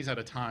money pennies at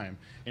a time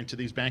into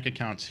these bank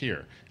accounts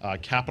here.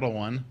 Capital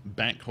One,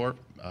 Bancorp,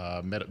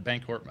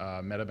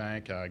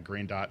 MetaBank,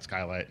 Green Dot,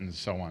 Skylight, and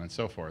so on and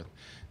so forth.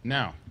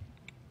 Now,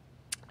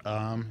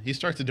 he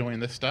starts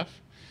doing this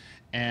stuff,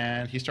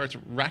 and he starts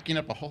racking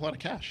up a whole lot of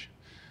cash.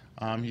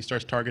 He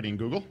starts targeting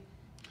Google.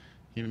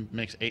 He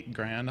makes $8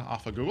 grand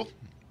off of Google.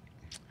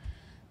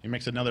 He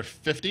makes another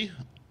 50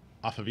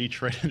 off of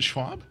E-Trade and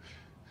Schwab.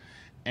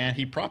 And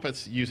he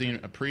profits using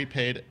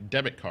prepaid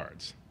debit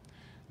cards.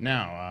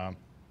 Now,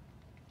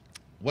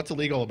 what's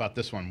illegal about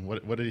this one?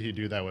 What did he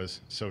do that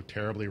was so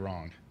terribly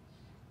wrong?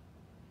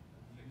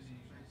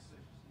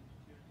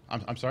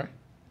 I'm sorry?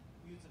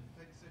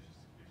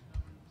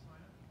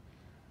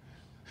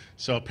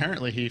 So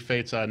apparently he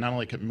fakes not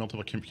only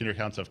multiple computer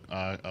accounts of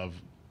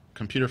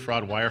computer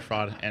fraud, wire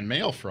fraud, and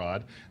mail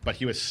fraud, but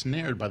he was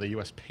snared by the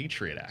U.S.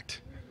 Patriot Act.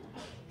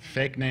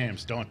 Fake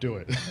names, don't do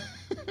it.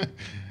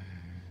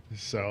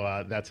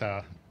 So that's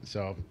how.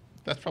 So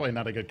that's probably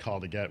not a good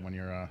call to get when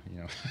you're, you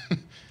know.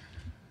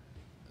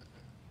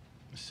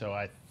 So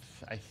I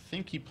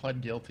think he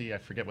pled guilty. I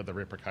forget what the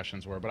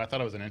repercussions were, but I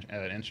thought it was an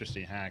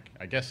interesting hack.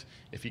 I guess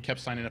if he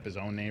kept signing up his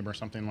own name or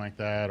something like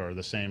that, or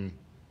the same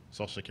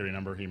social security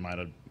number, he might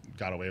have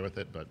got away with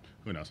it, but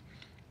who knows.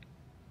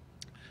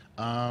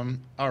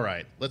 All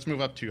right, let's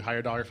move up to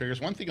higher dollar figures.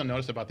 One thing you'll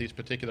notice about these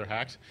particular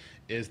hacks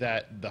is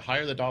that the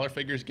higher the dollar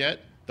figures get,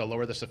 the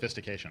lower the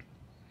sophistication.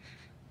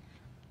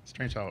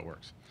 Strange how it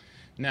works.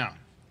 Now,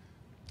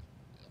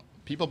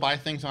 people buy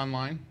things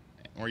online,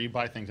 or you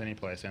buy things any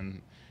place,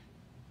 and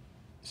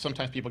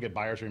sometimes people get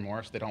buyer's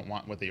remorse. They don't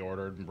want what they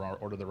ordered,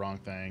 order the wrong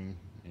thing.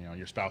 You know,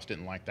 your spouse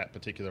didn't like that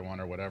particular one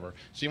or whatever.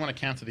 So you want to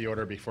cancel the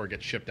order before it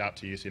gets shipped out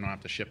to you so you don't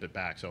have to ship it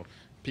back. So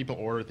people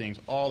order things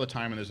all the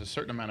time, and there's a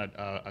certain amount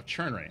of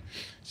churn rate.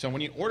 So when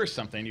you order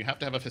something, you have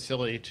to have a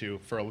facility to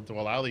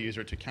allow the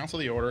user to cancel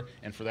the order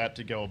and for that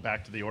to go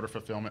back to the order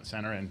fulfillment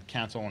center and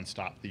cancel and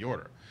stop the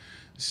order.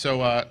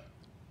 So, and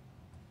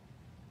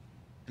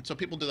so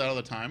people do that all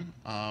the time.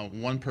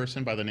 One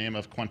person by the name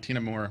of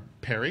Quantina Moore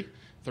Perry,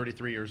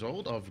 33 years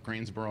old, of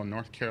Greensboro,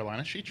 North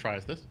Carolina, she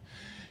tries this.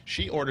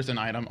 She orders an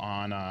item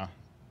on,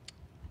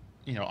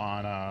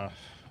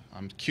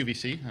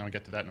 QVC, and I'll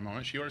get to that in a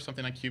moment. She orders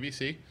something on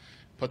QVC,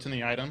 puts in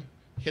the item,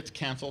 hits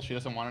cancel. She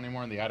doesn't want it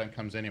anymore, and the item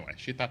comes anyway.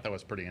 She thought that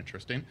was pretty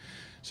interesting.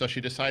 So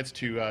she decides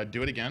to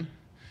do it again,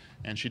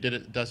 and she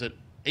does it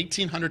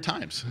 1,800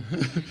 times.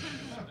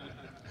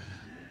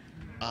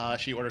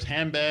 She orders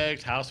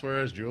handbags,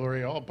 housewares,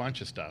 jewelry, all a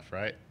bunch of stuff,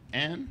 right?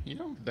 And, you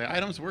know, the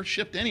items were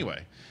shipped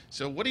anyway.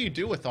 So what do you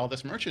do with all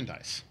this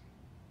merchandise?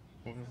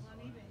 On eBay.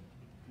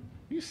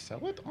 You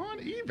sell it on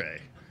eBay.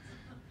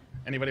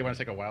 Anybody want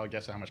to take a wild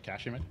guess at how much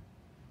cash you made?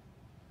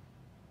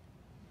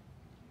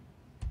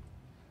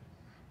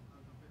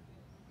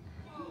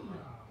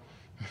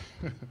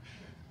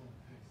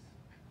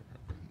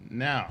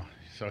 Now,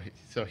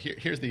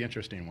 here's the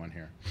interesting one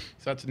here.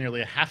 So that's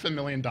nearly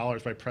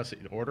 $500,000 by pressing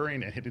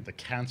ordering and hitting the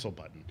cancel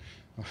button.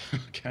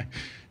 Okay.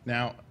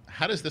 Now,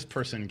 how does this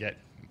person get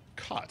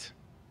caught?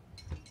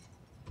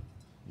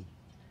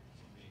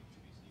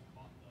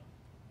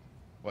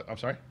 What? I'm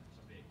sorry?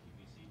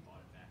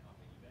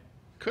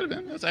 Could have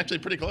been. That's actually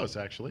pretty close,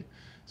 actually.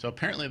 So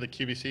apparently the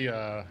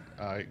QVC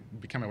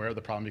became aware of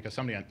the problem because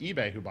somebody on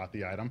eBay who bought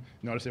the item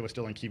noticed it was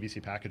still in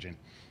QVC packaging.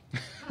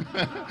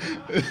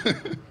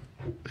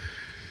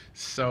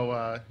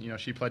 So you know,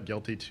 she pled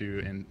guilty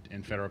to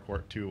in federal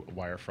court to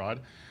wire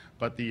fraud.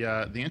 But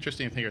the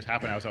interesting thing that's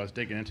happened as I was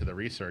digging into the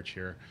research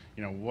here,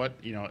 you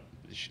know,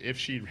 if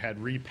she had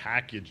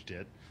repackaged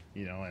it,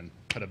 you know, and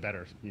put a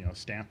better, you know,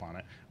 stamp on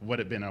it, would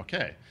have been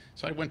okay.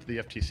 So I went to the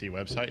FTC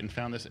website and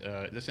found this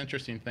this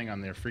interesting thing on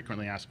their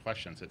frequently asked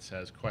questions. It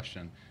says,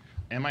 question,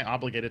 am I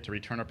obligated to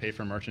return or pay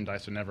for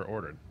merchandise I never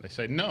ordered? They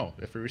say, no.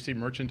 If we receive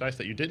merchandise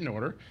that you didn't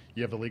order,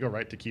 you have the legal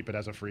right to keep it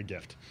as a free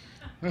gift.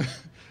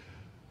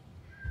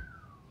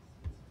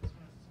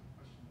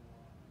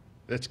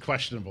 It's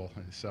questionable.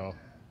 So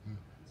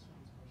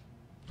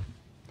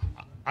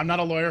I'm not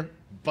a lawyer,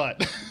 but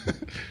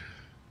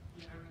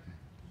Yeah,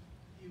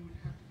 it would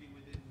have to be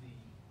within the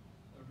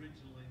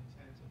original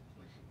intent of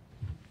clicking.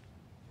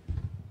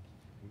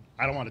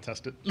 I don't want to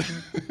test it.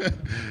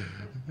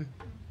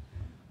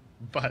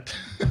 But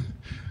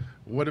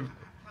would have.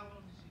 How long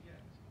did she get?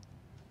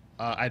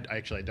 I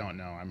actually don't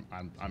know.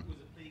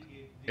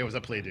 It was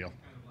a plea deal. Kind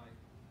of like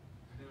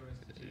no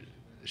restitution.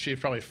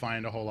 She'd probably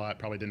fined a whole lot.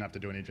 Probably didn't have to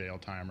do any jail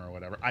time or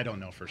whatever. I don't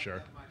know for sure.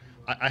 That might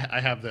be right. I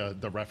have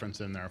the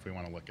reference in there if we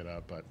want to look it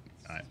up, but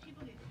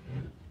People get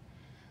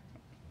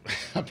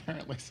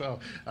apparently so.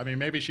 I mean,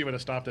 maybe she would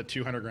have stopped at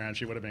 200 grand.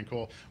 She would have been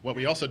cool. What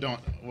she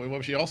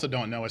also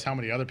don't know is how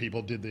many other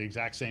people did the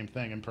exact same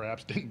thing and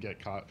perhaps didn't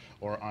get caught,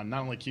 or on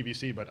not only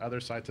QVC but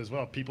other sites as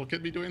well. People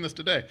could be doing this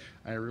today.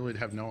 I really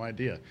have no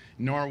idea.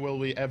 Nor will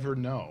we ever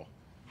know.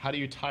 How do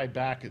you tie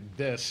back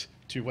this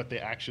to what they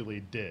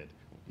actually did?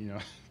 You know.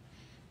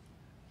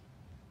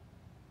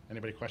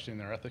 Anybody questioning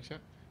their ethics yet?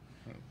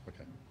 Oh,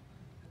 okay.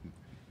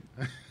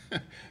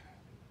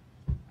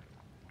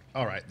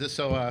 All right.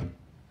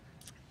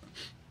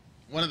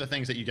 One of the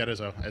things that you get as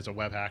a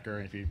web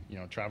hacker, if you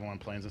travel on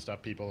planes and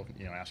stuff, people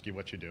ask you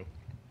what you do,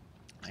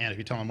 and if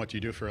you tell them what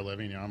you do for a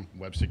living, I'm a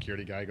web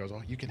security guy. Goes,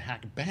 oh, you can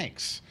hack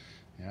banks.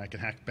 Yeah, I can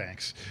hack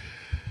banks.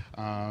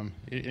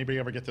 Anybody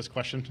ever get this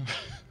question?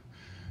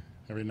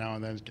 Every now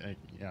and then,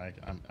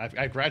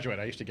 I graduate.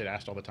 I used to get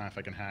asked all the time if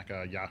I can hack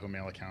Yahoo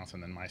Mail accounts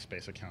and then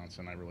MySpace accounts,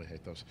 and I really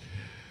hate those.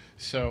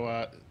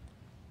 So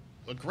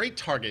a great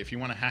target if you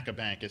want to hack a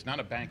bank is not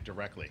a bank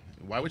directly.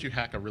 Why would you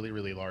hack a really,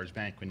 really large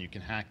bank when you can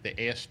hack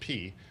the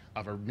ASP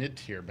of a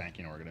mid-tier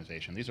banking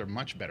organization? These are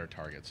much better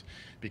targets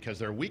because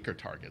they're weaker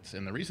targets.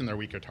 And the reason they're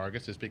weaker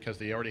targets is because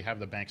they already have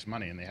the bank's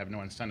money and they have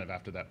no incentive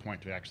after that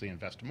point to actually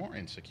invest more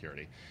in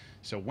security.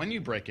 So when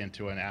you break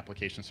into an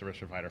application service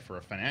provider for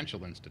a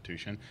financial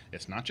institution,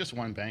 it's not just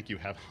one bank, you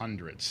have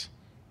hundreds.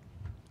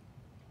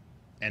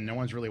 and no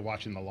one's really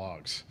watching the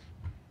logs.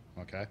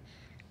 Okay?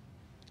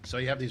 So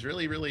you have these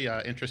really, really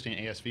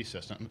interesting ASP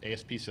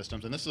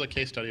systems, and this is a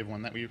case study of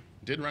one that we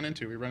did run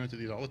into. We run into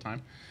these all the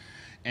time.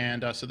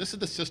 And so this is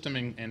the system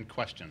in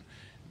question.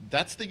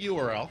 That's the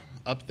URL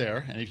up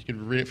there, and if you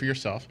can read it for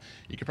yourself,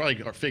 you could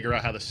probably figure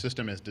out how the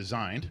system is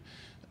designed.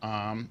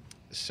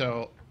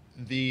 So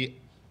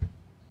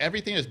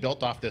everything is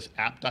built off this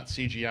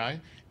app.cgi.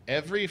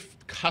 Every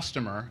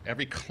customer,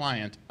 every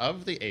client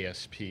of the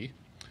ASP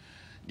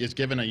is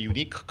given a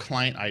unique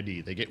client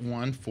ID. They get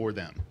one for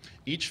them.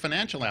 Each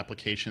financial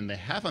application they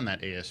have on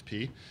that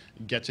ASP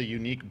gets a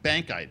unique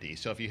bank ID.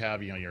 So if you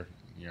have, your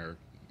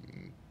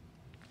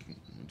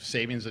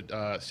savings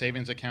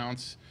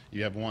accounts,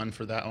 you have one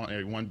for that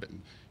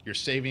one. Your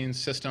savings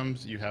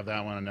systems, you have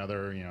that one.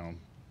 Another,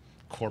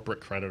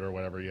 corporate credit or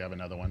whatever, you have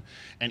another one.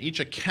 And each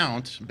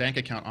account, bank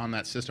account on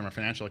that system or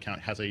financial account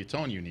has its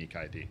own unique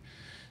ID.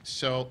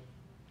 So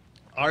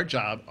our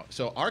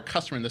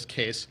customer in this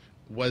case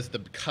was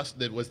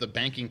the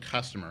banking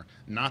customer,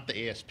 not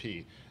the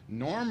ASP.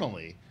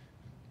 Normally,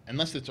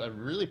 unless it's a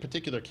really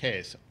particular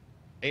case,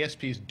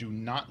 ASPs do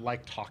not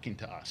like talking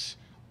to us.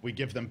 We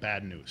give them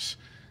bad news.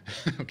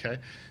 Okay?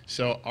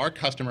 So our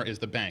customer is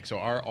the bank. So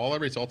all our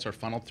results are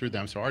funneled through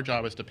them. So our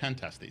job is to pen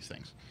test these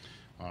things,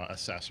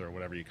 assess or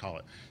whatever you call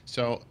it.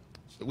 So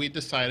we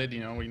decided,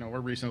 we're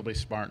reasonably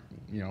smart,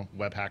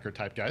 web hacker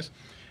type guys.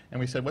 And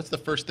we said, what's the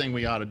first thing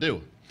we ought to do?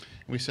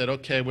 And we said,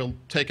 okay, we'll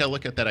take a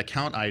look at that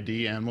account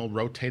ID and we'll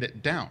rotate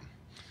it down.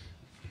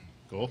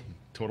 Cool,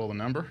 total the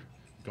number,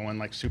 going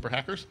like super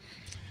hackers.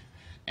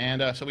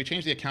 And so we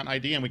changed the account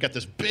ID and we got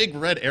this big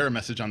red error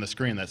message on the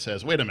screen that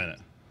says, wait a minute,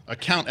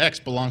 account X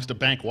belongs to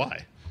bank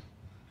Y.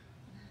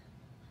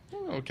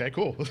 Oh, okay,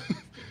 cool.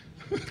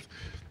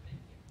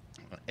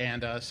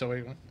 And so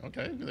we went,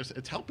 okay,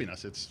 it's helping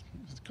us. It's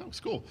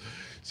cool.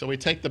 So we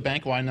take the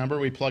bank Y number,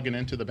 we plug it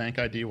into the bank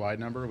ID Y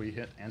number, we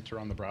hit enter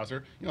on the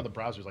browser. The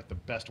browser is like the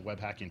best web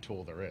hacking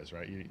tool there is,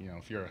 right?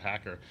 If you're a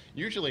hacker,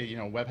 usually,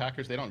 web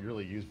hackers, they don't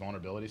really use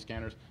vulnerability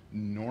scanners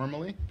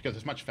normally because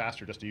it's much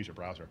faster just to use your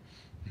browser.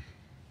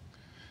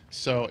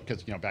 So,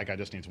 because, bad guy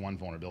just needs one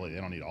vulnerability,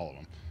 they don't need all of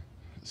them.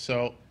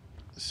 So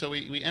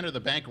we enter the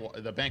bank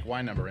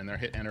Y number in there,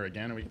 hit enter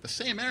again, and we get the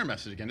same error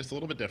message again, just a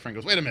little bit different.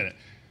 It goes, wait a minute.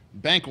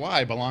 Bank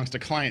Y belongs to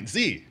client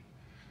Z.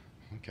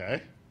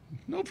 Okay,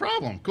 no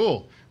problem,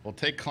 cool. We'll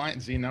take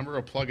client Z number,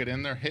 we'll plug it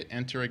in there, hit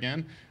enter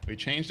again. We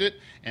changed it,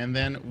 and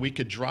then we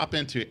could drop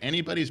into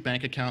anybody's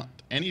bank account,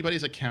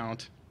 anybody's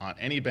account on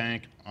any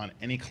bank, on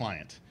any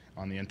client,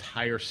 on the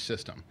entire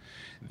system.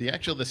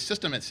 The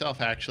system itself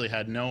actually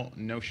had no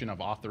notion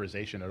of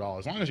authorization at all.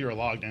 As long as you were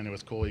logged in, it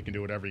was cool, you can do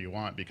whatever you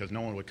want because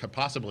no one could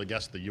possibly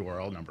guess the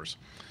URL numbers.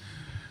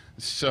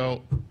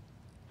 So,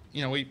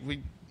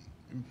 we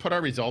put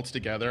our results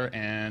together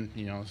and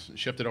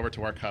shipped it over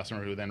to our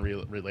customer who then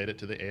relayed it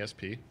to the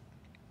ASP.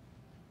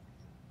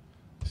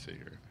 Let's see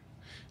here.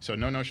 So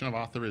no notion of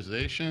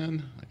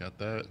authorization. I got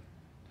that.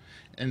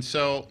 And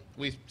so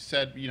we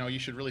said, you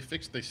should really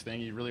fix this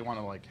thing. You really want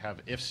to have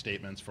if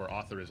statements for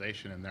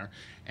authorization in there.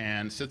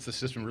 And since the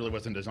system really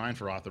wasn't designed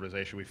for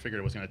authorization, we figured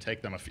it was going to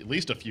take them at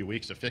least a few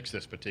weeks to fix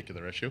this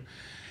particular issue.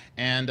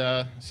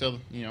 And so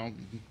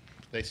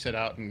they set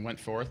out and went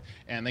forth,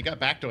 and they got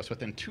back to us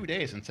within 2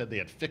 days and said they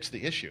had fixed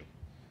the issue.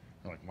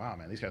 We're like, wow,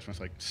 man, these guys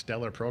must like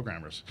stellar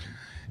programmers.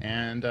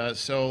 And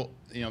so,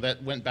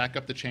 that went back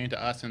up the chain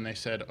to us, and they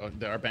said,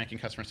 our banking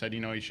customer said,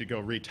 you should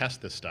go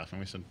retest this stuff.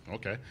 And we said,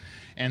 okay.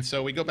 And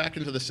so we go back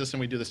into the system,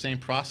 we do the same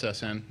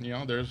process, and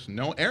there's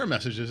no error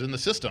messages in the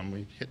system.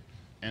 We hit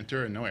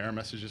enter, and no error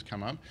messages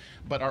come up.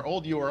 But our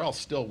old URL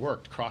still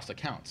worked cross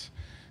accounts.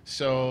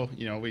 So,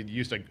 we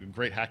used a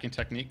great hacking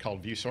technique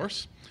called view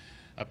source.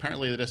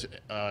 Apparently, they just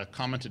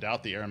commented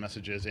out the error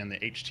messages in the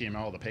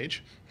HTML of the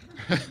page.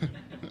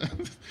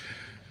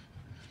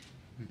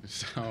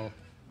 So,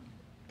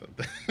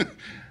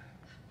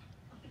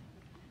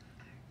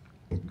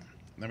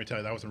 let me tell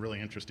you, that was a really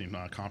interesting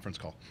conference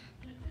call.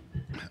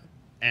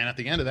 And at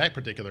the end of that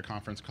particular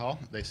conference call,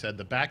 they said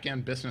the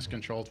back-end business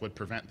controls would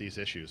prevent these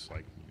issues.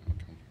 Like,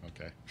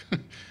 okay.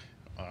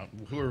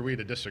 Who are we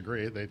to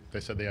disagree? They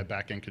said they had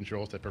back-end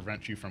controls that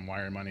prevent you from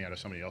wiring money out of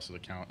somebody else's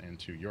account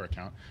into your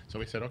account. So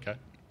we said, okay.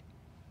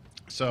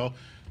 So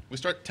we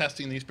start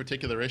testing these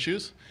particular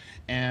issues,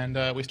 and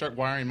we start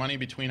wiring money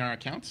between our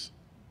accounts,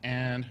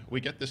 and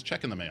we get this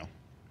check in the mail.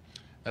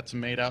 That's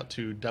made out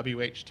to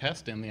WH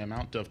Test in the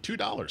amount of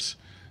 $2.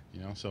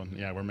 So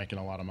yeah, we're making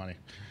a lot of money.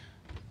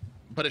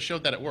 But it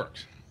showed that it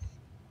worked.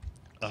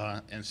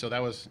 And so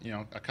that was,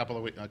 a couple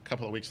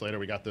of weeks later,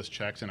 we got this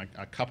checks, and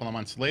a couple of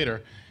months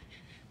later,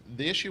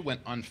 the issue went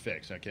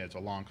unfixed. Okay, it's a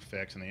long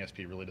fix, and the ASP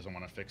really doesn't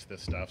want to fix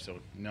this stuff, so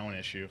known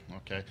issue.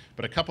 Okay,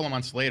 but a couple of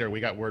months later, we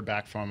got word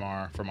back from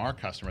our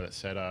customer that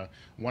said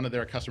one of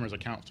their customers'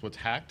 accounts was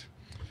hacked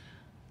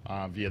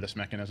via this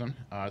mechanism.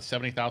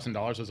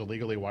 $70,000 was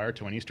illegally wired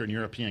to an Eastern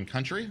European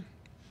country.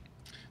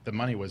 The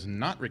money was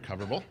not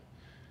recoverable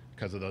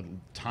because of the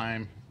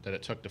time that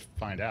it took to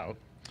find out.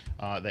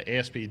 The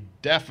ASP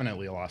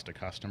definitely lost a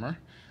customer.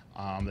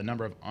 The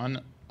number of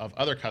of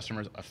other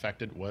customers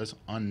affected was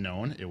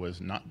unknown. It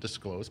was not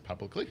disclosed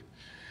publicly.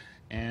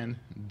 And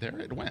there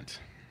it went.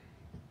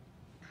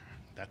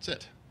 That's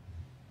it.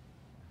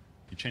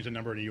 You change the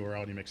number to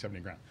URL and you make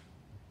 70 grand.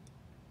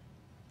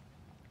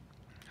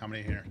 How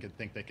many here could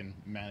think they can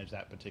manage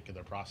that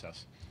particular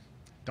process?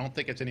 Don't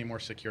think it's any more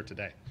secure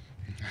today.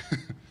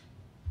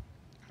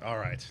 All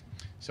right,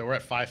 so we're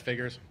at 5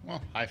 figures,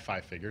 well, high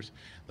 5 figures.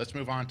 Let's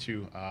move on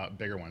to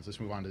bigger ones. Let's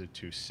move on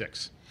to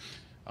 6.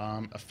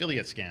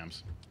 Affiliate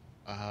scams.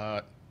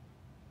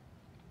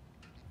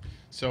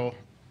 So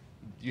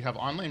you have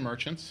online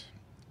merchants.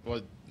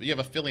 Well, you have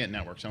affiliate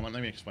networks. Now,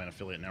 let me explain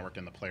affiliate network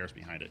and the players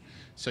behind it.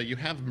 So you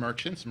have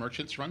merchants.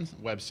 Merchants run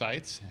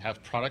websites,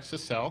 have products to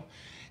sell,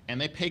 and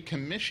they pay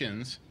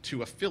commissions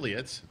to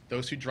affiliates,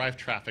 those who drive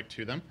traffic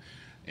to them.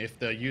 If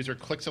the user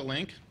clicks a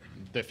link,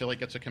 the affiliate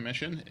gets a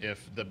commission.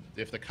 If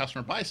the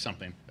customer buys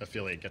something,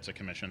 affiliate gets a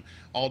commission.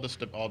 All just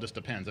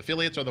depends.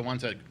 Affiliates are the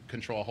ones that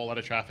control a whole lot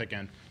of traffic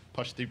and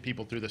push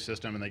people through the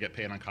system, and they get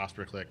paid on cost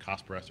per click,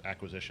 cost per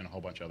acquisition, a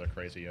whole bunch of other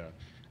crazy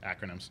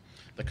acronyms.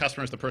 The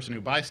customer is the person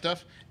who buys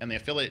stuff, and the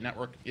affiliate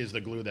network is the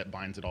glue that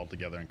binds it all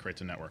together and creates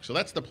a network. So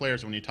that's the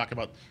players when you talk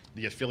about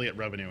the affiliate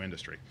revenue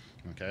industry.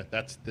 Okay,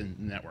 that's the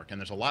network,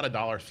 and there's a lot of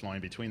dollars flowing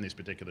between these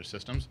particular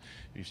systems.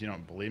 If you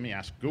don't believe me,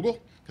 ask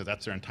Google, because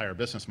that's their entire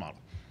business model.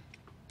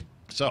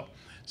 So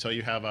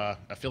you have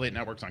affiliate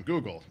networks on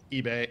Google,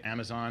 eBay,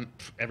 Amazon,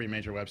 every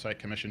major website,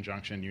 Commission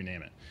Junction, you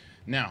name it.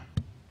 Now,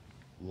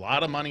 a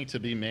lot of money to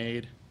be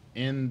made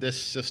in this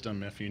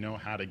system if you know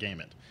how to game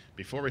it.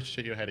 Before we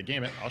show you how to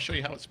game it, I'll show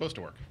you how it's supposed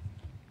to work.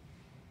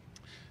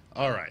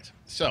 All right,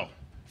 so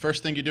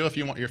first thing you do if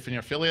you're an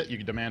affiliate,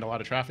 you demand a lot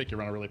of traffic, you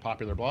run a really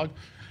popular blog.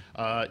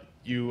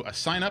 You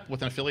sign up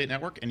with an affiliate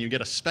network and you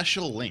get a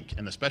special link,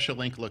 and the special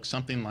link looks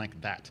something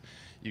like that.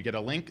 You get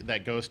a link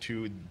that goes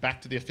back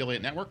to the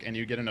affiliate network, and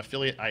you get an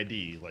affiliate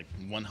ID, like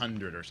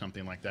 100 or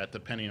something like that,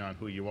 depending on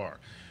who you are.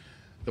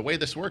 The way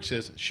this works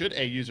is, should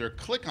a user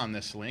click on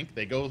this link,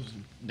 they go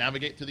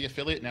navigate through the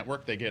affiliate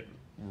network, they get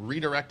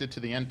redirected to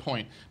the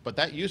endpoint, but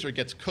that user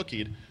gets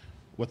cookied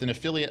with an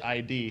affiliate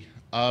ID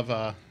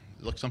of,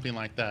 looks something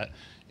like that.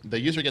 The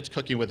user gets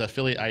cookied with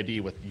affiliate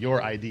ID with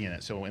your ID in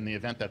it. So in the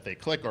event that they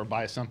click or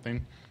buy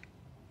something,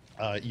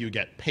 you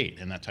get paid,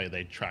 and that's how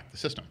they track the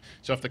system.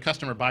 So if the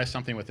customer buys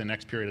something within the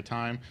next period of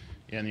time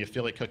and the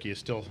affiliate cookie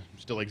still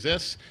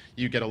exists,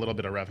 you get a little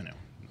bit of revenue.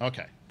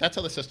 Okay, that's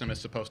how the system is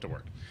supposed to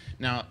work.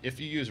 Now,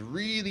 if you use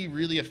really,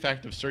 really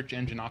effective search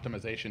engine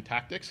optimization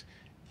tactics,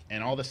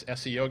 and all this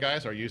SEO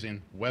guys are using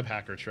web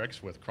hacker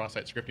tricks with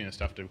cross-site scripting and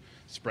stuff to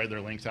spread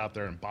their links out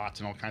there and bots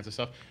and all kinds of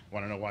stuff.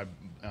 Want to know why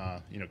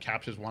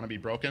CAPTCHAs want to be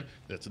broken?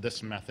 That's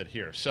this method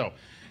here. So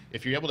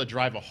if you're able to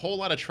drive a whole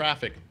lot of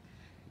traffic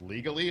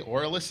legally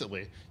or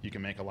illicitly, you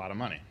can make a lot of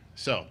money.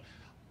 So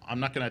I'm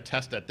not going to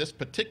attest that this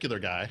particular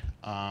guy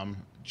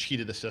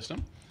cheated the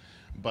system,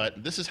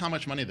 but this is how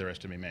much money there is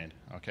to be made.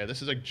 Okay,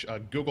 this is a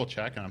Google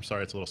check, and I'm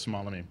sorry it's a little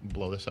small. Let me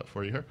blow this up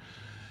for you here.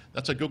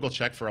 That's a Google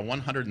check for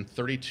almost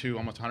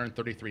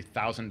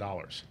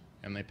 $133,000,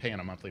 and they pay on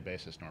a monthly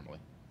basis normally.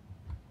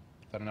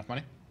 Is that enough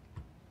money?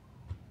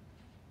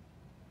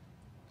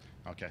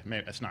 Okay,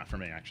 maybe it's not for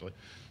me actually.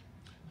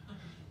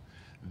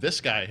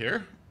 This guy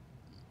here,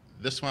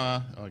 this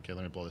one. Okay,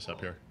 let me blow this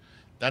up here.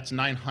 That's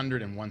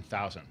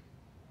 901,000.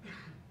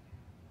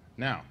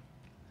 Now,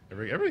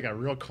 everybody got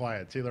real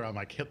quiet. It's either I'm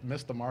like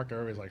missed the mark, or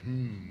everybody's like,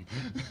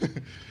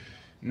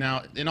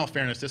 Now, in all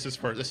fairness, this is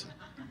for this.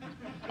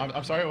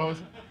 I'm sorry, what was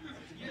it?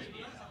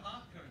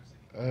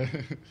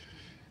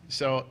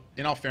 So,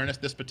 in all fairness,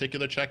 this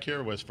particular check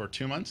here was for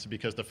 2 months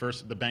because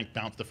the bank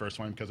bounced the first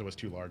one because it was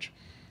too large.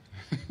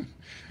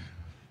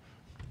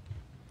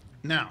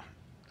 Now,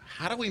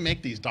 how do we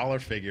make these dollar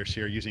figures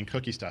here using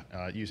cookie stuff,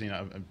 using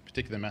a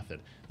particular method?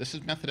 This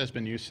method has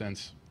been used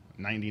since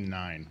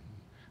 '99.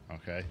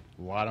 Okay,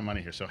 a lot of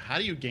money here. So how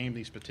do you game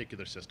these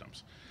particular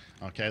systems?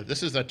 Okay,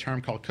 this is a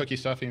term called cookie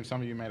stuffing.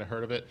 Some of you might have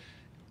heard of it.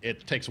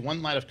 It takes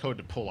one line of code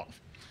to pull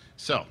off.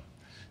 So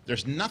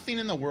there's nothing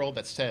in the world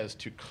that says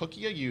to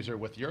cookie a user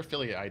with your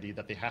affiliate ID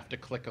that they have to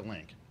click a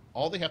link.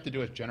 All they have to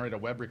do is generate a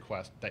web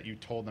request that you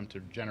told them to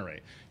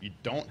generate. You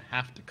don't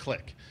have to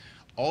click.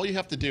 All you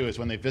have to do is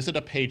when they visit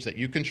a page that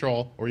you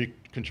control or you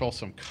control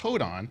some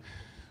code on,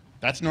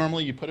 that's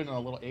normally you put it in a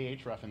little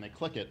Ahref and they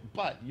click it,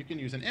 but you can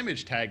use an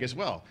image tag as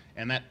well,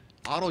 and that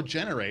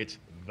auto-generates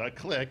the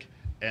click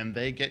and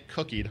they get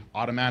cookied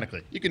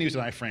automatically. You can use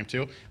an iframe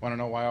too. Want to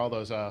know why all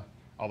those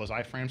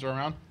iframes are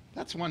around?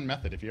 That's one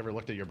method. If you ever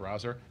looked at your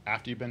browser,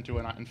 after you've been to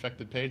an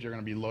infected page, you're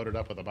going to be loaded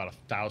up with about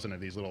 1,000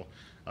 of these little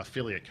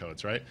affiliate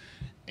codes, right?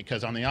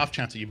 Because on the off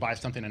chance that you buy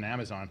something in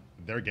Amazon,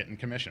 they're getting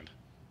commissioned.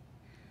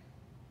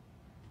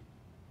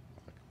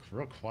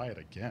 Real quiet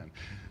again.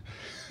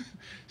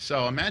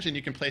 So imagine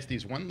you can place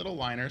these one little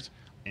liners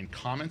in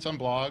comments on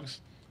blogs,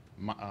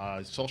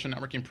 social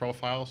networking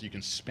profiles. You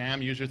can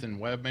spam users in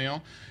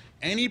webmail.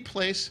 Any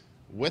place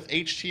with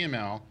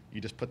HTML,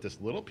 you just put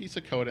this little piece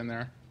of code in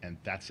there, and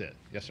that's it.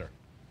 Yes, sir?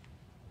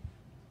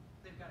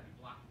 They've got to be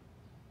blocked.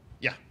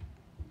 Yeah.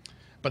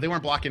 But they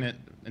weren't blocking it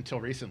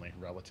until recently,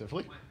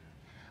 relatively.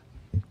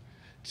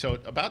 So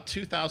about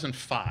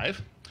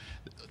 2005,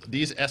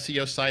 these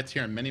SEO sites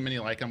here and many, many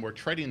like them were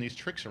trading these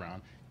tricks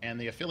around, and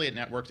the affiliate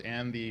networks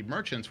and the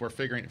merchants were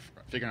figuring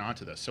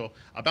onto this. So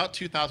about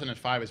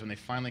 2005 is when they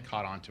finally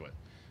caught onto it.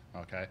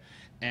 Okay,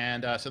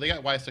 and so they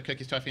got wise to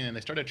cookie stuffing, and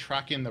they started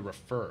tracking the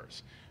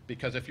refers.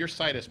 Because if your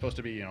site is supposed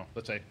to be,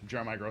 let's say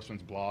Jeremiah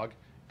Grossman's blog,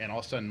 and all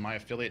of a sudden my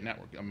affiliate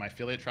network, my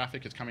affiliate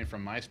traffic is coming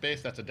from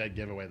MySpace, that's a dead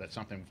giveaway that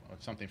something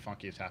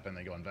funky has happened.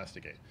 They go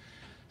investigate.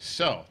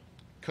 So,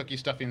 cookie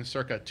stuffing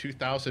circa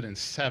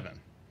 2007.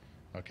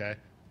 Okay,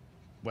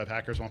 web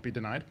hackers won't be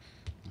denied.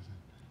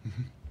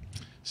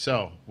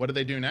 So, what do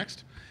they do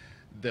next?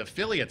 The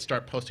affiliates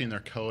start posting their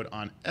code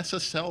on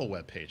SSL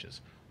web pages.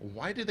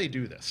 Why do they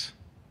do this?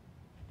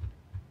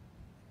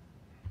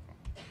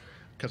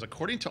 Because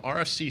according to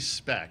RFC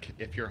spec,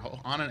 if you're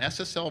on an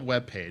SSL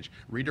web page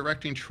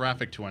redirecting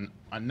traffic to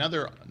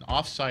another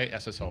off-site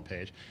SSL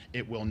page,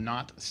 it will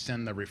not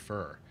send the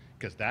refer,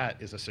 because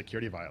that is a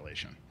security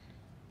violation.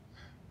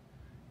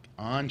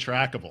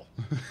 Untrackable.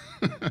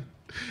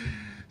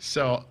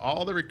 So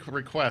all the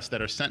requests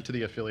that are sent to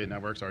the affiliate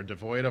networks are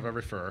devoid of a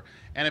refer.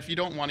 And if you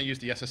don't want to use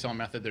the SSL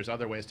method, there's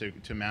other ways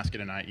to mask it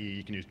in IE.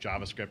 You can use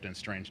JavaScript and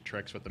strange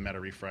tricks with the meta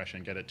refresh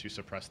and get it to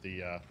suppress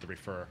the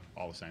refer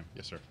all the same.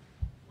 Yes, sir.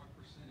 What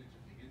percentage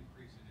of the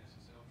increase in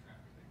SSL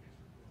traffic that gets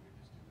reported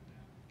is due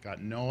to that?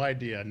 Got no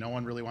idea. No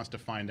one really wants to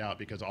find out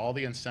because all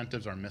the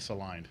incentives are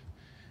misaligned.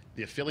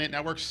 The affiliate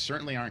networks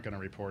certainly aren't going to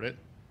report it.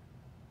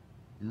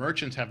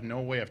 Merchants have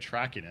no way of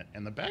tracking it,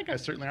 and the bad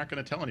guys certainly aren't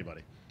going to tell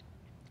anybody.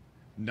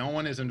 No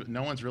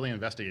one's really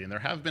investigating. There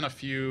have been a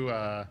few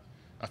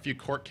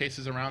court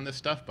cases around this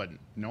stuff, but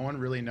no one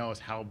really knows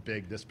how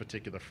big this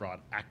particular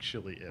fraud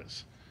actually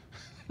is.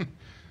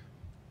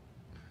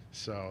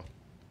 So,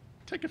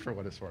 take it for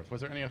what it's worth.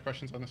 Was there any other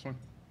questions on this one?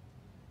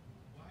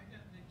 Why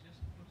don't they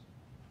just put...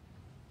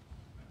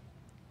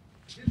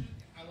 It's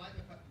interesting. I like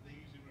the fact that they're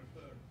using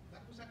refer.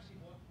 That was actually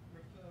what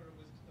refer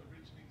was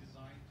originally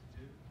designed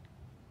to do.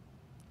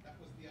 That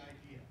was the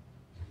idea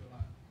to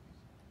allow.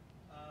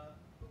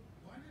 But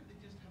why don't they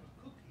just have a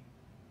cookie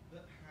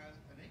that has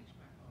an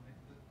HMAC on it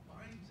that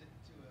binds it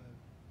to a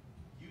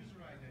user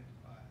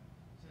identifier?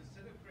 So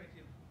instead of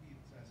creating a cookie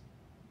that says,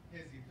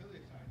 here's the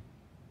affiliate ID,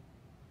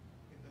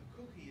 if the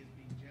cookie is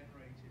being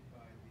generated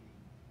by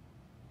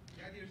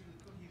the idea is that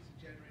the cookie is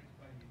generated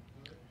by the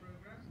affiliate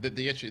program.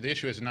 The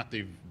issue is not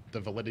the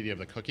validity of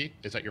the cookie,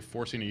 is that you're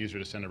forcing a user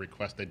to send a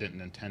request they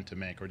didn't intend to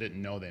make or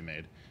didn't know they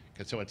made.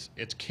 So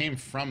it came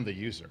from the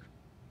user.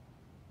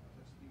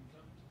 That's being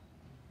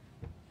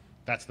dumped.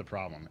 That's the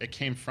problem. It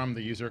came from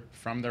the user,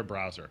 from their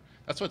browser.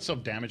 That's what's so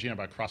damaging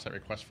about cross-site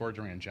request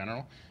forgery in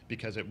general,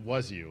 because it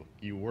was you.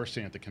 You were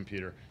sitting at the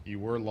computer. You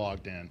were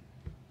logged in,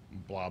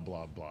 blah,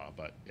 blah, blah.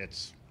 But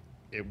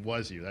it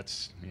was you.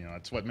 That's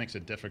what makes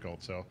it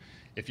difficult. So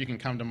if you can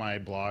come to my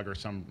blog or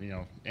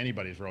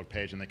anybody's rogue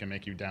page and they can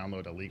make you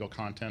download illegal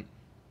content,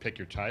 pick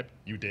your type,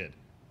 you did.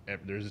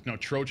 There's no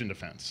Trojan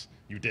defense.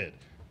 You did.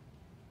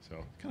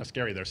 So kind of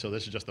scary there. So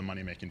this is just the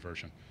money-making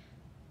version.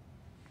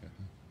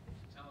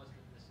 Tell us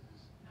that this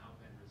has now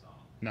been resolved.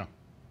 No.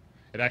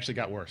 It actually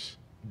got worse.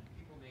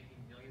 People making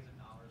millions of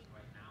dollars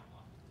right now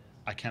off of this.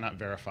 I cannot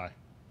verify.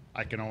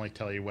 I can only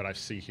tell you what I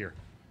see here.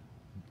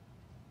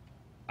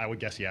 I would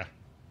guess yeah.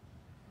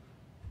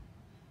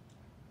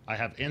 I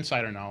have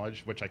insider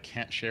knowledge, which I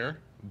can't share,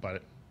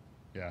 but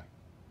yeah.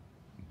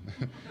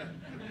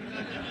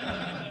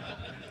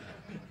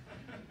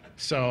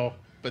 So,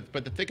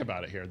 but think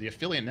about it here. The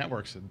affiliate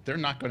networks, they're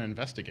not going to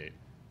investigate.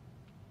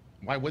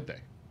 Why would they?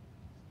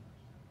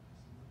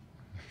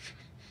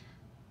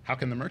 How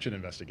can the merchant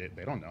investigate?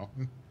 They don't know.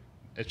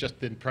 It's just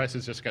the price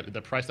is just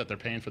the price that they're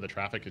paying for the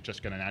traffic is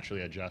just going to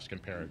naturally adjust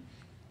compared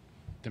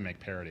to make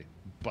parity,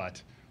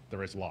 but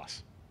there is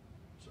loss.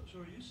 So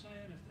are you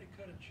saying if they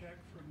cut a check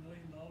for $1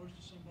 million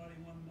to somebody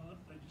 1 month,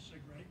 they just say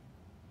great?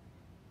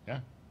 Yeah.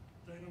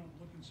 They don't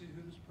look and see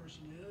who this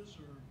person is,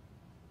 or?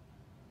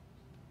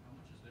 How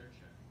much is their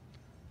check?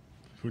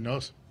 Who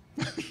knows?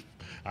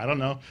 I don't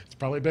know. It's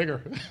probably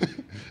bigger. The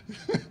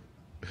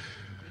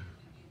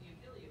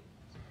affiliate,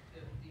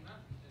 the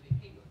amount that they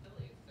pay to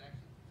affiliates is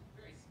actually a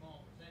very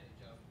small percentage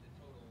of the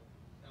total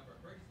number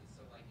of purchases.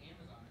 So like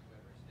Amazon or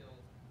whoever, they're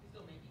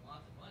still making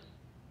lots of money.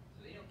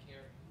 So they don't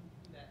care who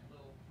that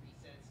little 3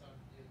 cents on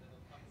the little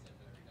couple cents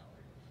on every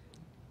dollar goes to.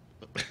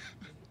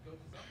 Just go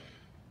to somebody.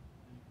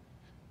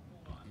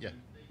 Hold on. Yeah.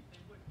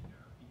 They would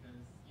care because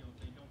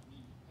they don't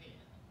need to pay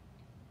it,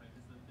 right?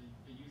 Because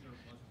the user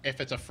was. If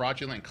it's a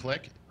fraudulent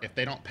click, if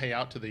they don't pay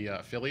out to the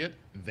affiliate,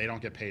 they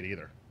don't get paid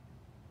either.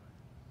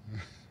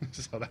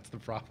 So that's the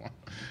problem.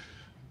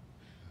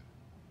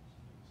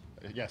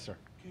 Yes, sir.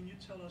 Can you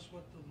tell us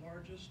what the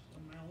largest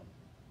amount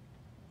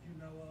you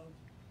know of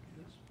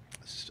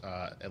is?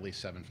 At least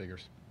 7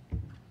 figures.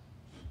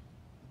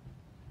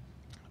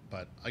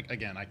 But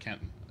again, I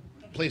can't.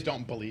 Please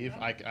don't believe.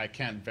 I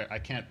can't. I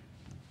can't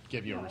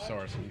give you a No,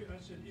 resource. I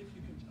said if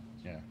you can tell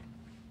us.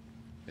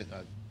 Yeah. Is there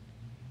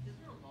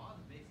a law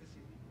that makes this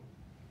illegal?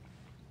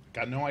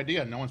 Got no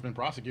idea. No one's been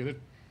prosecuted.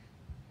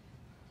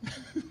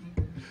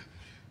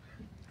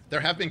 There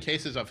have been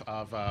cases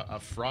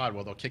of fraud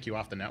where they'll kick you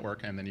off the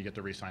network and then you get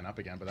to re-sign up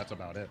again, but that's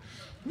about it.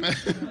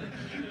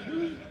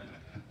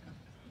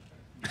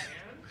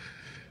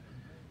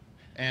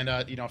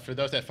 And you know, for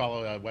those that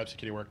follow web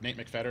security work, Nate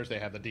McFetters, they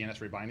have the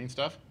DNS rebinding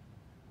stuff.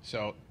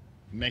 So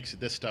makes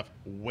this stuff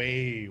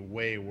way,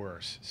 way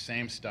worse.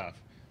 Same stuff.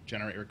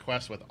 Generate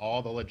requests with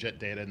all the legit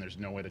data, and there's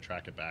no way to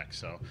track it back.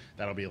 So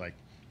that'll be like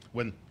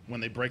when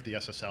they break the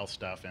SSL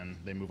stuff and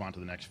they move on to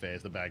the next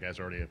phase, the bad guys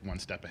are already one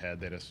step ahead.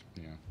 They just,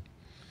 you know.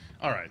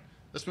 All right,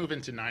 let's move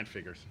into 9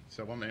 figures.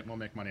 So we'll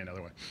make money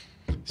another way.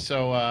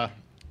 So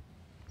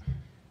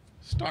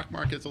stock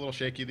market's a little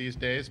shaky these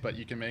days, but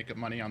you can make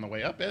money on the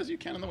way up as you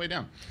can on the way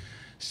down.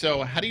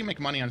 So how do you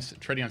make money on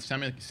trading on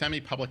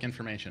semi-public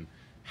information?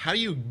 How do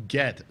you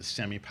get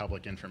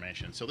semi-public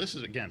information? So this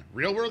is, again,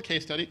 real-world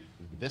case study.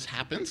 This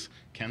happens.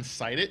 Ken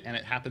cite it, and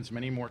it happens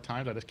many more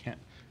times. I just can't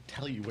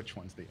tell you which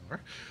ones they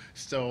are.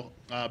 So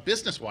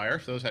Business Wire,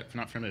 for those that are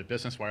not familiar with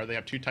Business Wire, they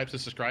have 2 types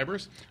of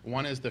subscribers.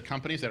 One is the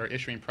companies that are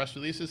issuing press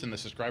releases and the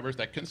subscribers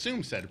that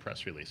consume said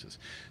press releases.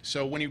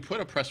 So when you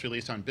put a press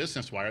release on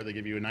Business Wire, they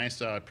give you a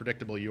nice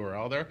predictable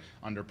URL there.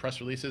 Under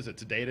press releases,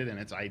 it's dated and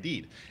it's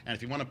ID'd. And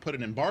if you want to put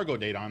an embargo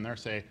date on there,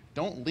 say,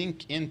 don't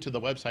link into the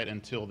website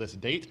until this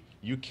date,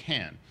 you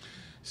can.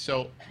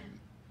 So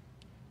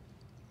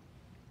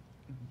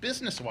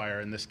Business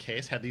Wire, in this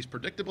case, had these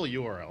predictable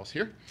URLs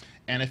here.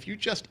 And if you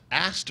just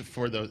asked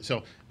for those,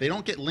 so they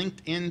don't get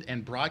linked in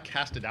and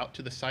broadcasted out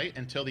to the site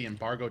until the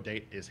embargo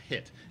date is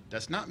hit.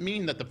 Does not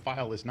mean that the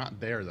file is not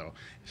there, though.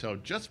 So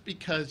just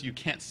because you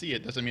can't see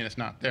it doesn't mean it's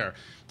not there.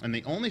 And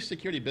the only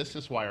security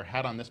Business Wire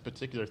had on this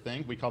particular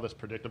thing, we call this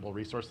predictable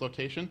resource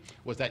location,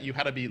 was that you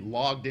had to be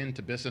logged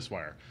into Business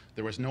Wire.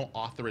 There was no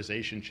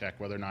authorization check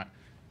whether or not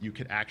you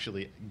could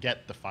actually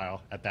get the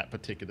file at that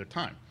particular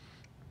time.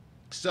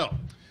 So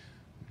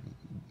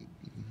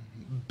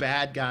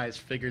bad guys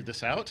figured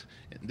this out.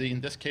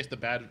 In this case, the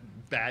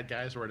bad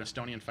guys were an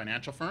Estonian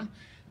financial firm.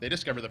 They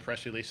discovered the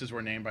press releases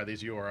were named by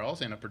these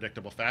URLs in a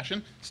predictable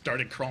fashion,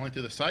 started crawling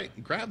through the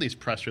site, grabbed these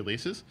press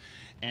releases,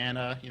 and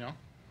you know,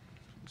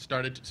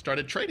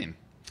 started trading.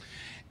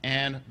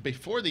 And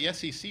before the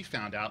SEC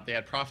found out, they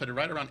had profited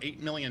right around $8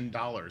 million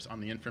on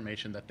the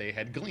information that they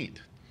had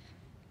gleaned.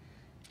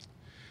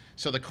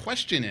 So the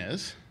question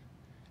is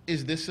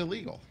this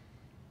illegal?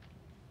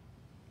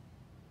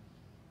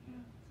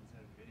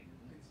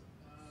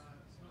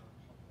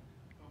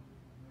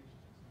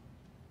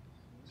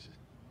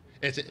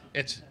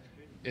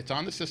 It's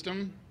on the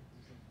system.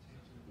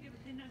 Yeah, but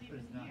they're not even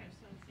here,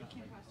 so they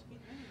can't possibly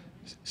know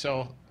anyway.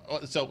 So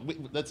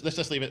let's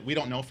just leave it. We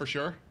don't know for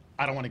sure.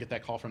 I don't want to get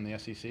that call from the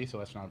SEC, so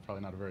that's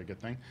probably not a very good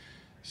thing.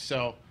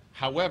 So,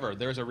 however,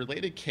 there's a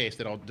related case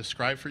that I'll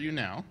describe for you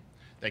now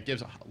that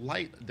gives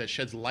that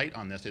sheds light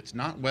on this. It's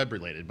not web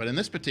related, but in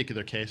this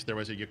particular case, there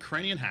was a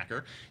Ukrainian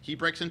hacker. He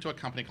breaks into a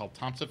company called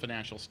Thompson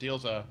Financial,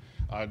 steals a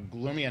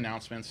gloomy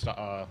announcement,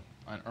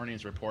 an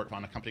earnings report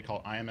on a company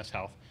called IMS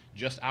Health,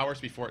 just hours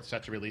before it's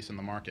set to release in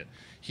the market.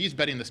 He's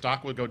betting the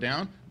stock would go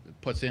down,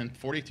 puts in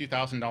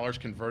 $42,000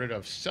 converted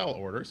of sell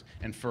orders,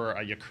 and for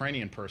a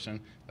Ukrainian person,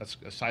 that's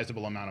a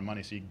sizable amount of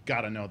money, so you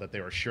gotta know that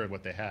they were sure of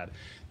what they had.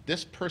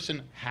 This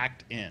person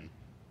hacked in,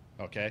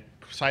 okay?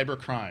 Cyber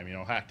crime, you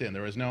know, hacked in.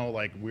 There was no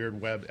like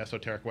weird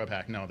esoteric web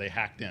hack, no, they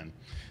hacked in.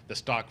 The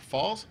stock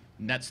falls,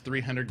 nets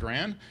 300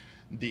 grand.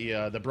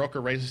 The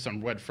broker raises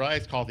some red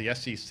flags, called the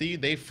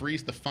SEC. They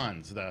freeze the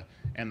funds.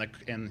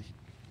 And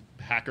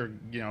hacker,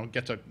 you know,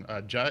 gets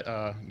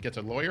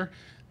a lawyer.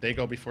 They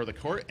go before the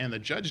court, and the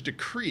judge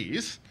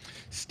decrees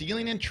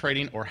stealing and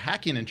trading or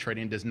hacking and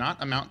trading does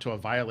not amount to a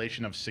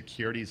violation of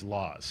securities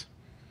laws.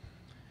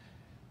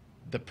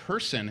 The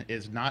person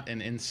is not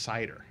an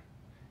insider.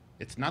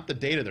 It's not the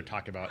data they're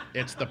talking about.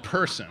 It's the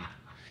person.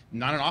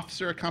 Not an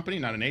officer of a company,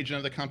 not an agent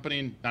of the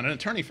company, not an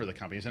attorney for the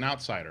company. He's an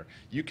outsider.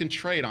 You can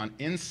trade on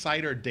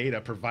insider data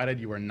provided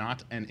you are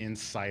not an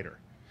insider.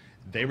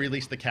 They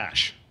release the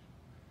cash.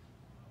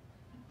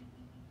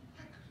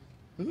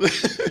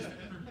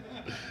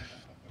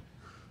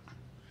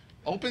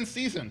 Open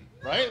season,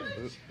 right?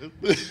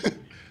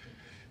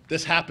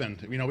 This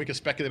happened. You know, we could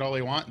speculate all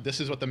we want. This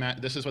is what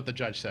the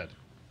judge said.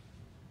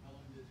 How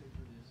long did it take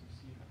for the SEC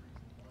to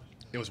freeze the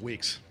Washington? It was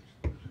weeks.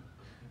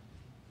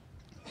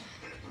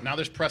 Now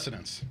there's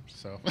precedence.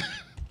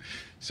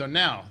 So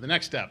now the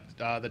next step,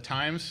 the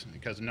Times,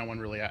 because no one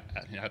really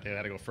had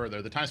to go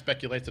further. The Times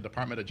speculates the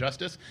Department of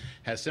Justice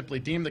has simply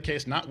deemed the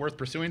case not worth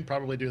pursuing,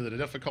 probably due to the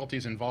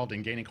difficulties involved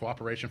in gaining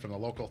cooperation from the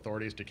local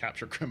authorities to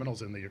capture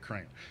criminals in the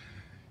Ukraine.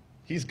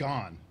 He's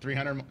gone.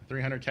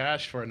 300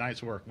 cash for a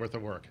night's worth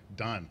of work.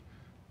 Done.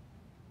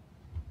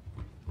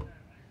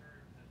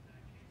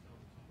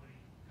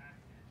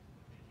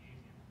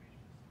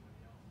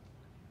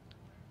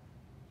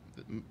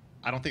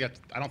 I don't think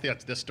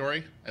that's this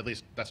story. At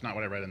least that's not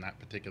what I read in that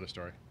particular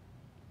story.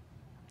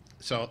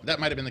 So that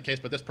might have been the case,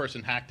 but this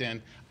person hacked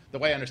in. The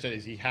way I understood it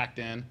is he hacked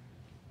in,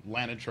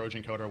 landed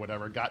Trojan code or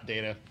whatever, got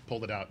data,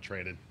 pulled it out,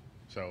 traded.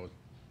 So,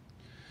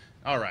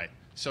 all right.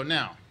 So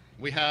now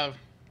we have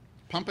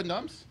pump and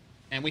dumps.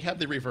 And we have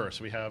the reverse.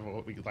 We have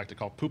what we like to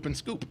call poop and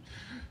scoop.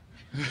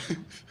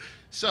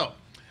 So,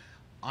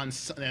 and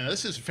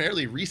this is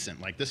fairly recent.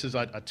 Like, this is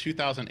a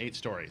 2008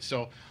 story.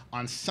 So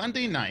on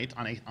Sunday night,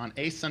 on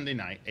a Sunday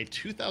night, a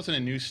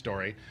 2000 news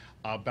story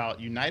about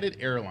United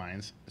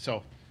Airlines.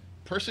 So,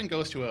 person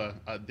goes to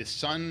the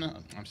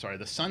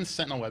Sun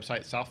Sentinel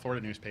website, South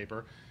Florida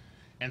newspaper,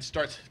 and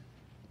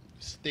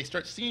they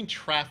start seeing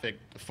traffic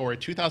for a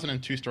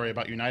 2002 story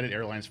about United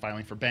Airlines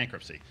filing for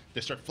bankruptcy.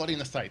 They start flooding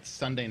the site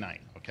Sunday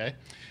night, okay?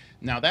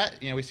 Now that,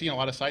 we see in a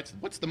lot of sites,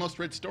 what's the most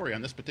read story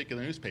on this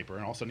particular newspaper?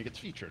 And all of a sudden it gets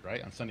featured,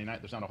 right? On Sunday night,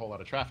 there's not a whole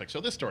lot of traffic.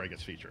 So this story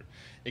gets featured.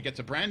 It gets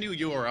a brand new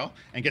URL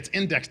and gets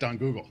indexed on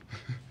Google,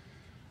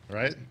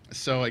 right?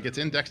 So it gets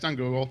indexed on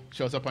Google,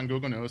 shows up on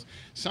Google News.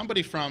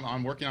 Somebody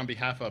working on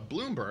behalf of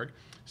Bloomberg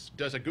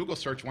does a Google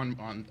search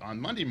on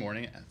Monday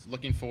morning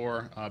looking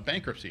for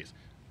bankruptcies.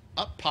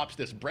 Up pops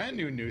this brand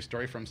new news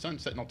story from Sun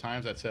Sentinel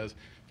Times that says,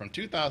 from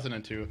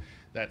 2002,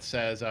 that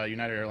says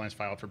United Airlines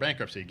filed for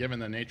bankruptcy. Given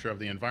the nature of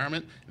the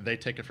environment, they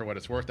take it for what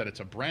it's worth, that it's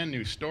a brand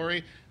new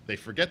story. They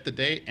forget the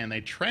date, and they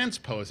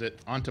transpose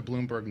it onto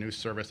Bloomberg News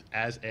Service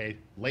as a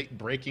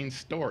late-breaking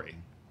story.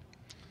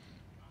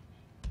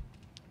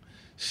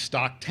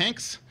 Stock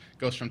tanks,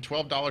 goes from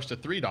 $12 to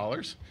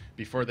 $3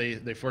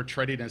 before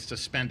trading is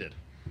suspended.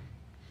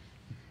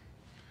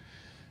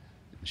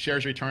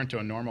 Shares return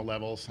to normal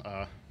levels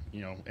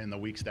in the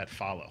weeks that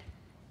follow.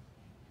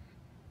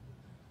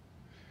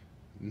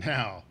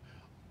 Now,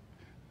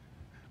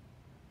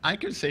 I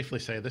can safely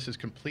say this is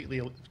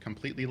completely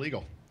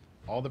legal.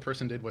 All the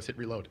person did was hit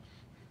reload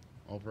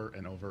over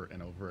and over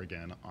and over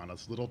again on a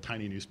little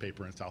tiny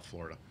newspaper in South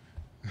Florida.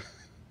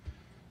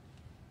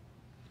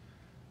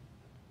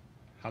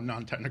 How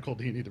non-technical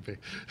do you need to be?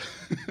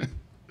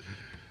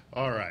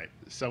 All right,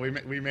 so we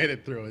made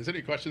it through. Is there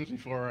any questions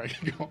before I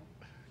go?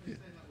 You're saying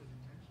that was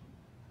intentional?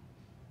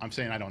 I'm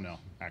saying I don't know,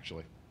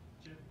 actually.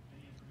 Do you have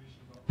any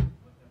information about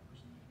what that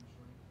person did from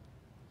shorting?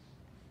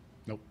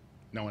 Nope,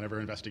 no one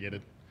ever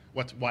investigated.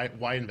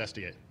 Why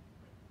investigate?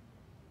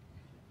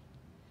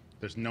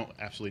 There's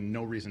absolutely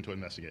no reason to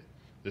investigate.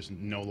 There's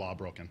no law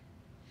broken.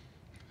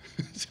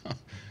 So, But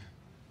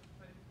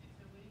it's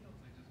illegal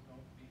to just go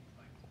be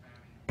like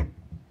spamming. You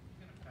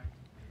can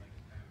effectively like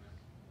spam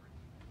message board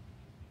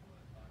people that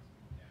stocks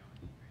go down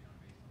and you trade on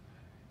based on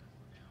that and it does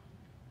go down.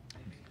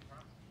 They can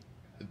prosecute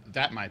you for that.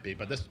 that might be,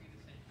 but Why would it be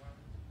the same? Why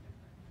would it be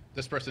different?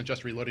 this person's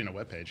just reloading a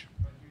web page.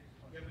 But here's the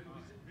Yeah, but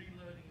fucking was it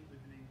reloading it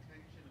with an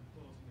intention of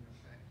causing an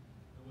effect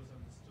that was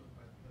understood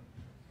by the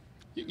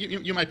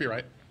public? You might be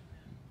right.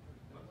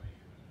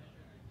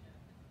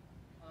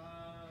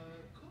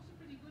 Courts are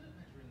pretty good at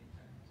measuring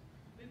intent.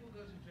 People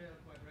go to jail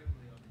quite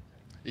regularly on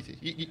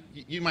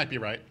intent. You might be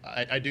right.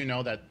 I do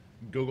know that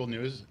Google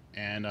News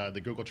and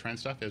the Google Trend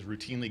stuff is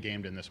routinely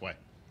gamed in this way.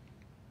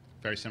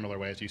 Very similar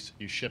ways.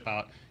 You ship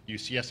out, you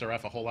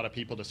CSRF a whole lot of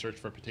people to search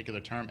for a particular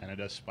term, and it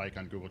does spike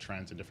on Google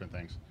Trends and different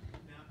things.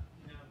 Now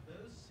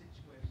those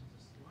situations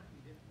are slightly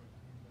different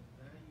in that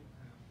there you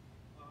have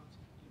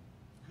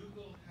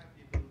Google have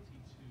the ability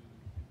to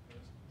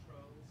impose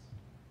controls.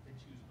 They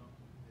choose not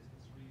to for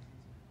business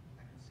reasons.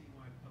 I can see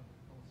why public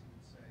policy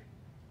would say,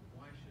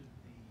 why should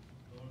the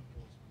law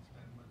enforcement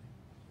spend money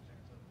to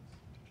protect others?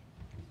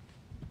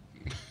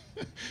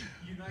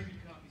 United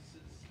can't be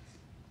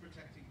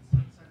protecting the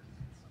Sun Sentinel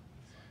in some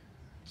site.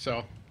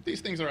 So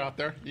these things are out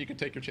there. You can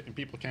take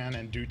people can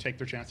and do take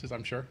their chances,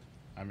 I'm sure.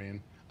 I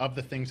mean, of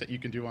the things that you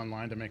can do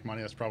online to make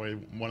money, that's probably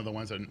one of the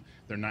ones that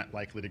they're not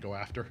likely to go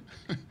after.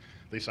 At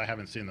least I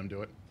haven't seen them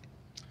do it.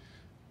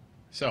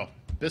 So,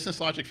 business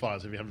logic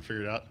flaws, if you haven't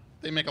figured it out,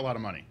 they make a lot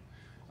of money.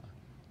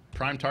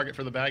 Prime target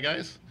for the bad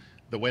guys.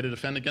 The way to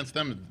defend against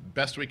them,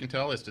 best we can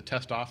tell, is to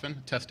test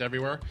often, test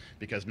everywhere,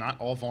 because not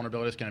all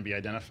vulnerabilities can be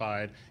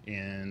identified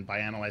by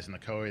analyzing the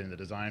code in the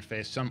design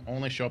phase. Some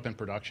only show up in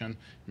production,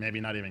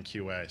 maybe not even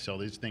QA. So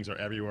these things are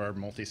everywhere,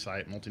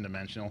 multi-site,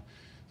 multi-dimensional.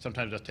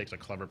 Sometimes it just takes a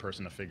clever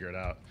person to figure it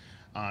out.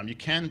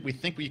 We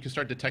think we can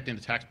start detecting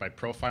attacks by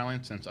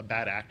profiling, since a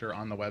bad actor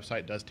on the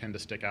website does tend to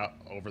stick out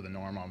over the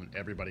norm on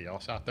everybody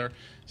else out there.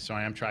 So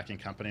I am tracking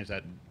companies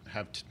that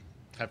have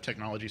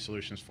technology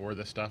solutions for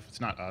this stuff.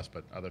 It's not us,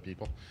 but other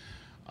people.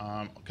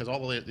 Because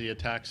all of the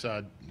attacks,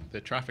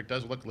 the traffic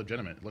does look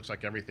legitimate. It looks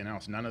like everything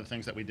else. None of the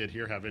things that we did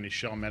here have any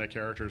shell meta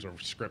characters or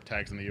script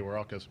tags in the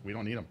URL, because we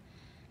don't need them.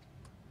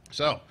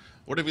 So,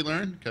 what did we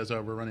learn? Because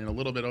we're running a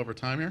little bit over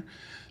time here.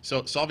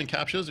 So, solving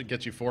CAPTCHAs, it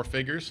gets you 4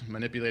 figures.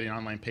 Manipulating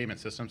online payment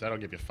systems, that'll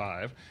give you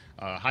 5.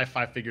 High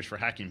 5 figures for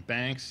hacking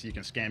banks. You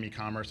can scam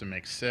e-commerce and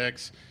make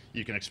 6.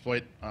 You can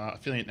exploit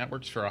affiliate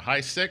networks for a high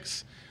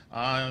 6.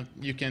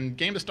 You can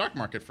game the stock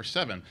market for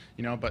 7.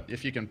 But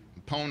if you can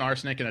pwn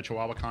arsenic in a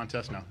Chihuahua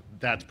contest, no,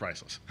 that's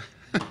priceless.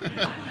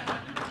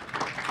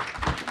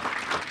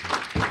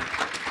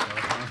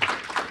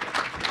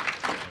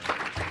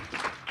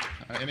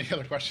 Any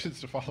other questions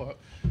to follow up?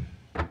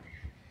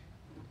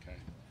 Okay.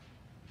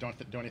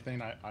 Don't do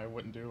anything I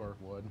wouldn't do or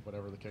would,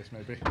 whatever the case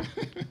may be.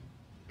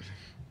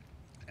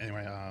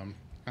 Anyway,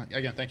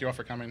 again, thank you all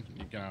for coming.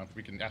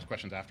 We can ask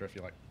questions after if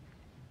you like.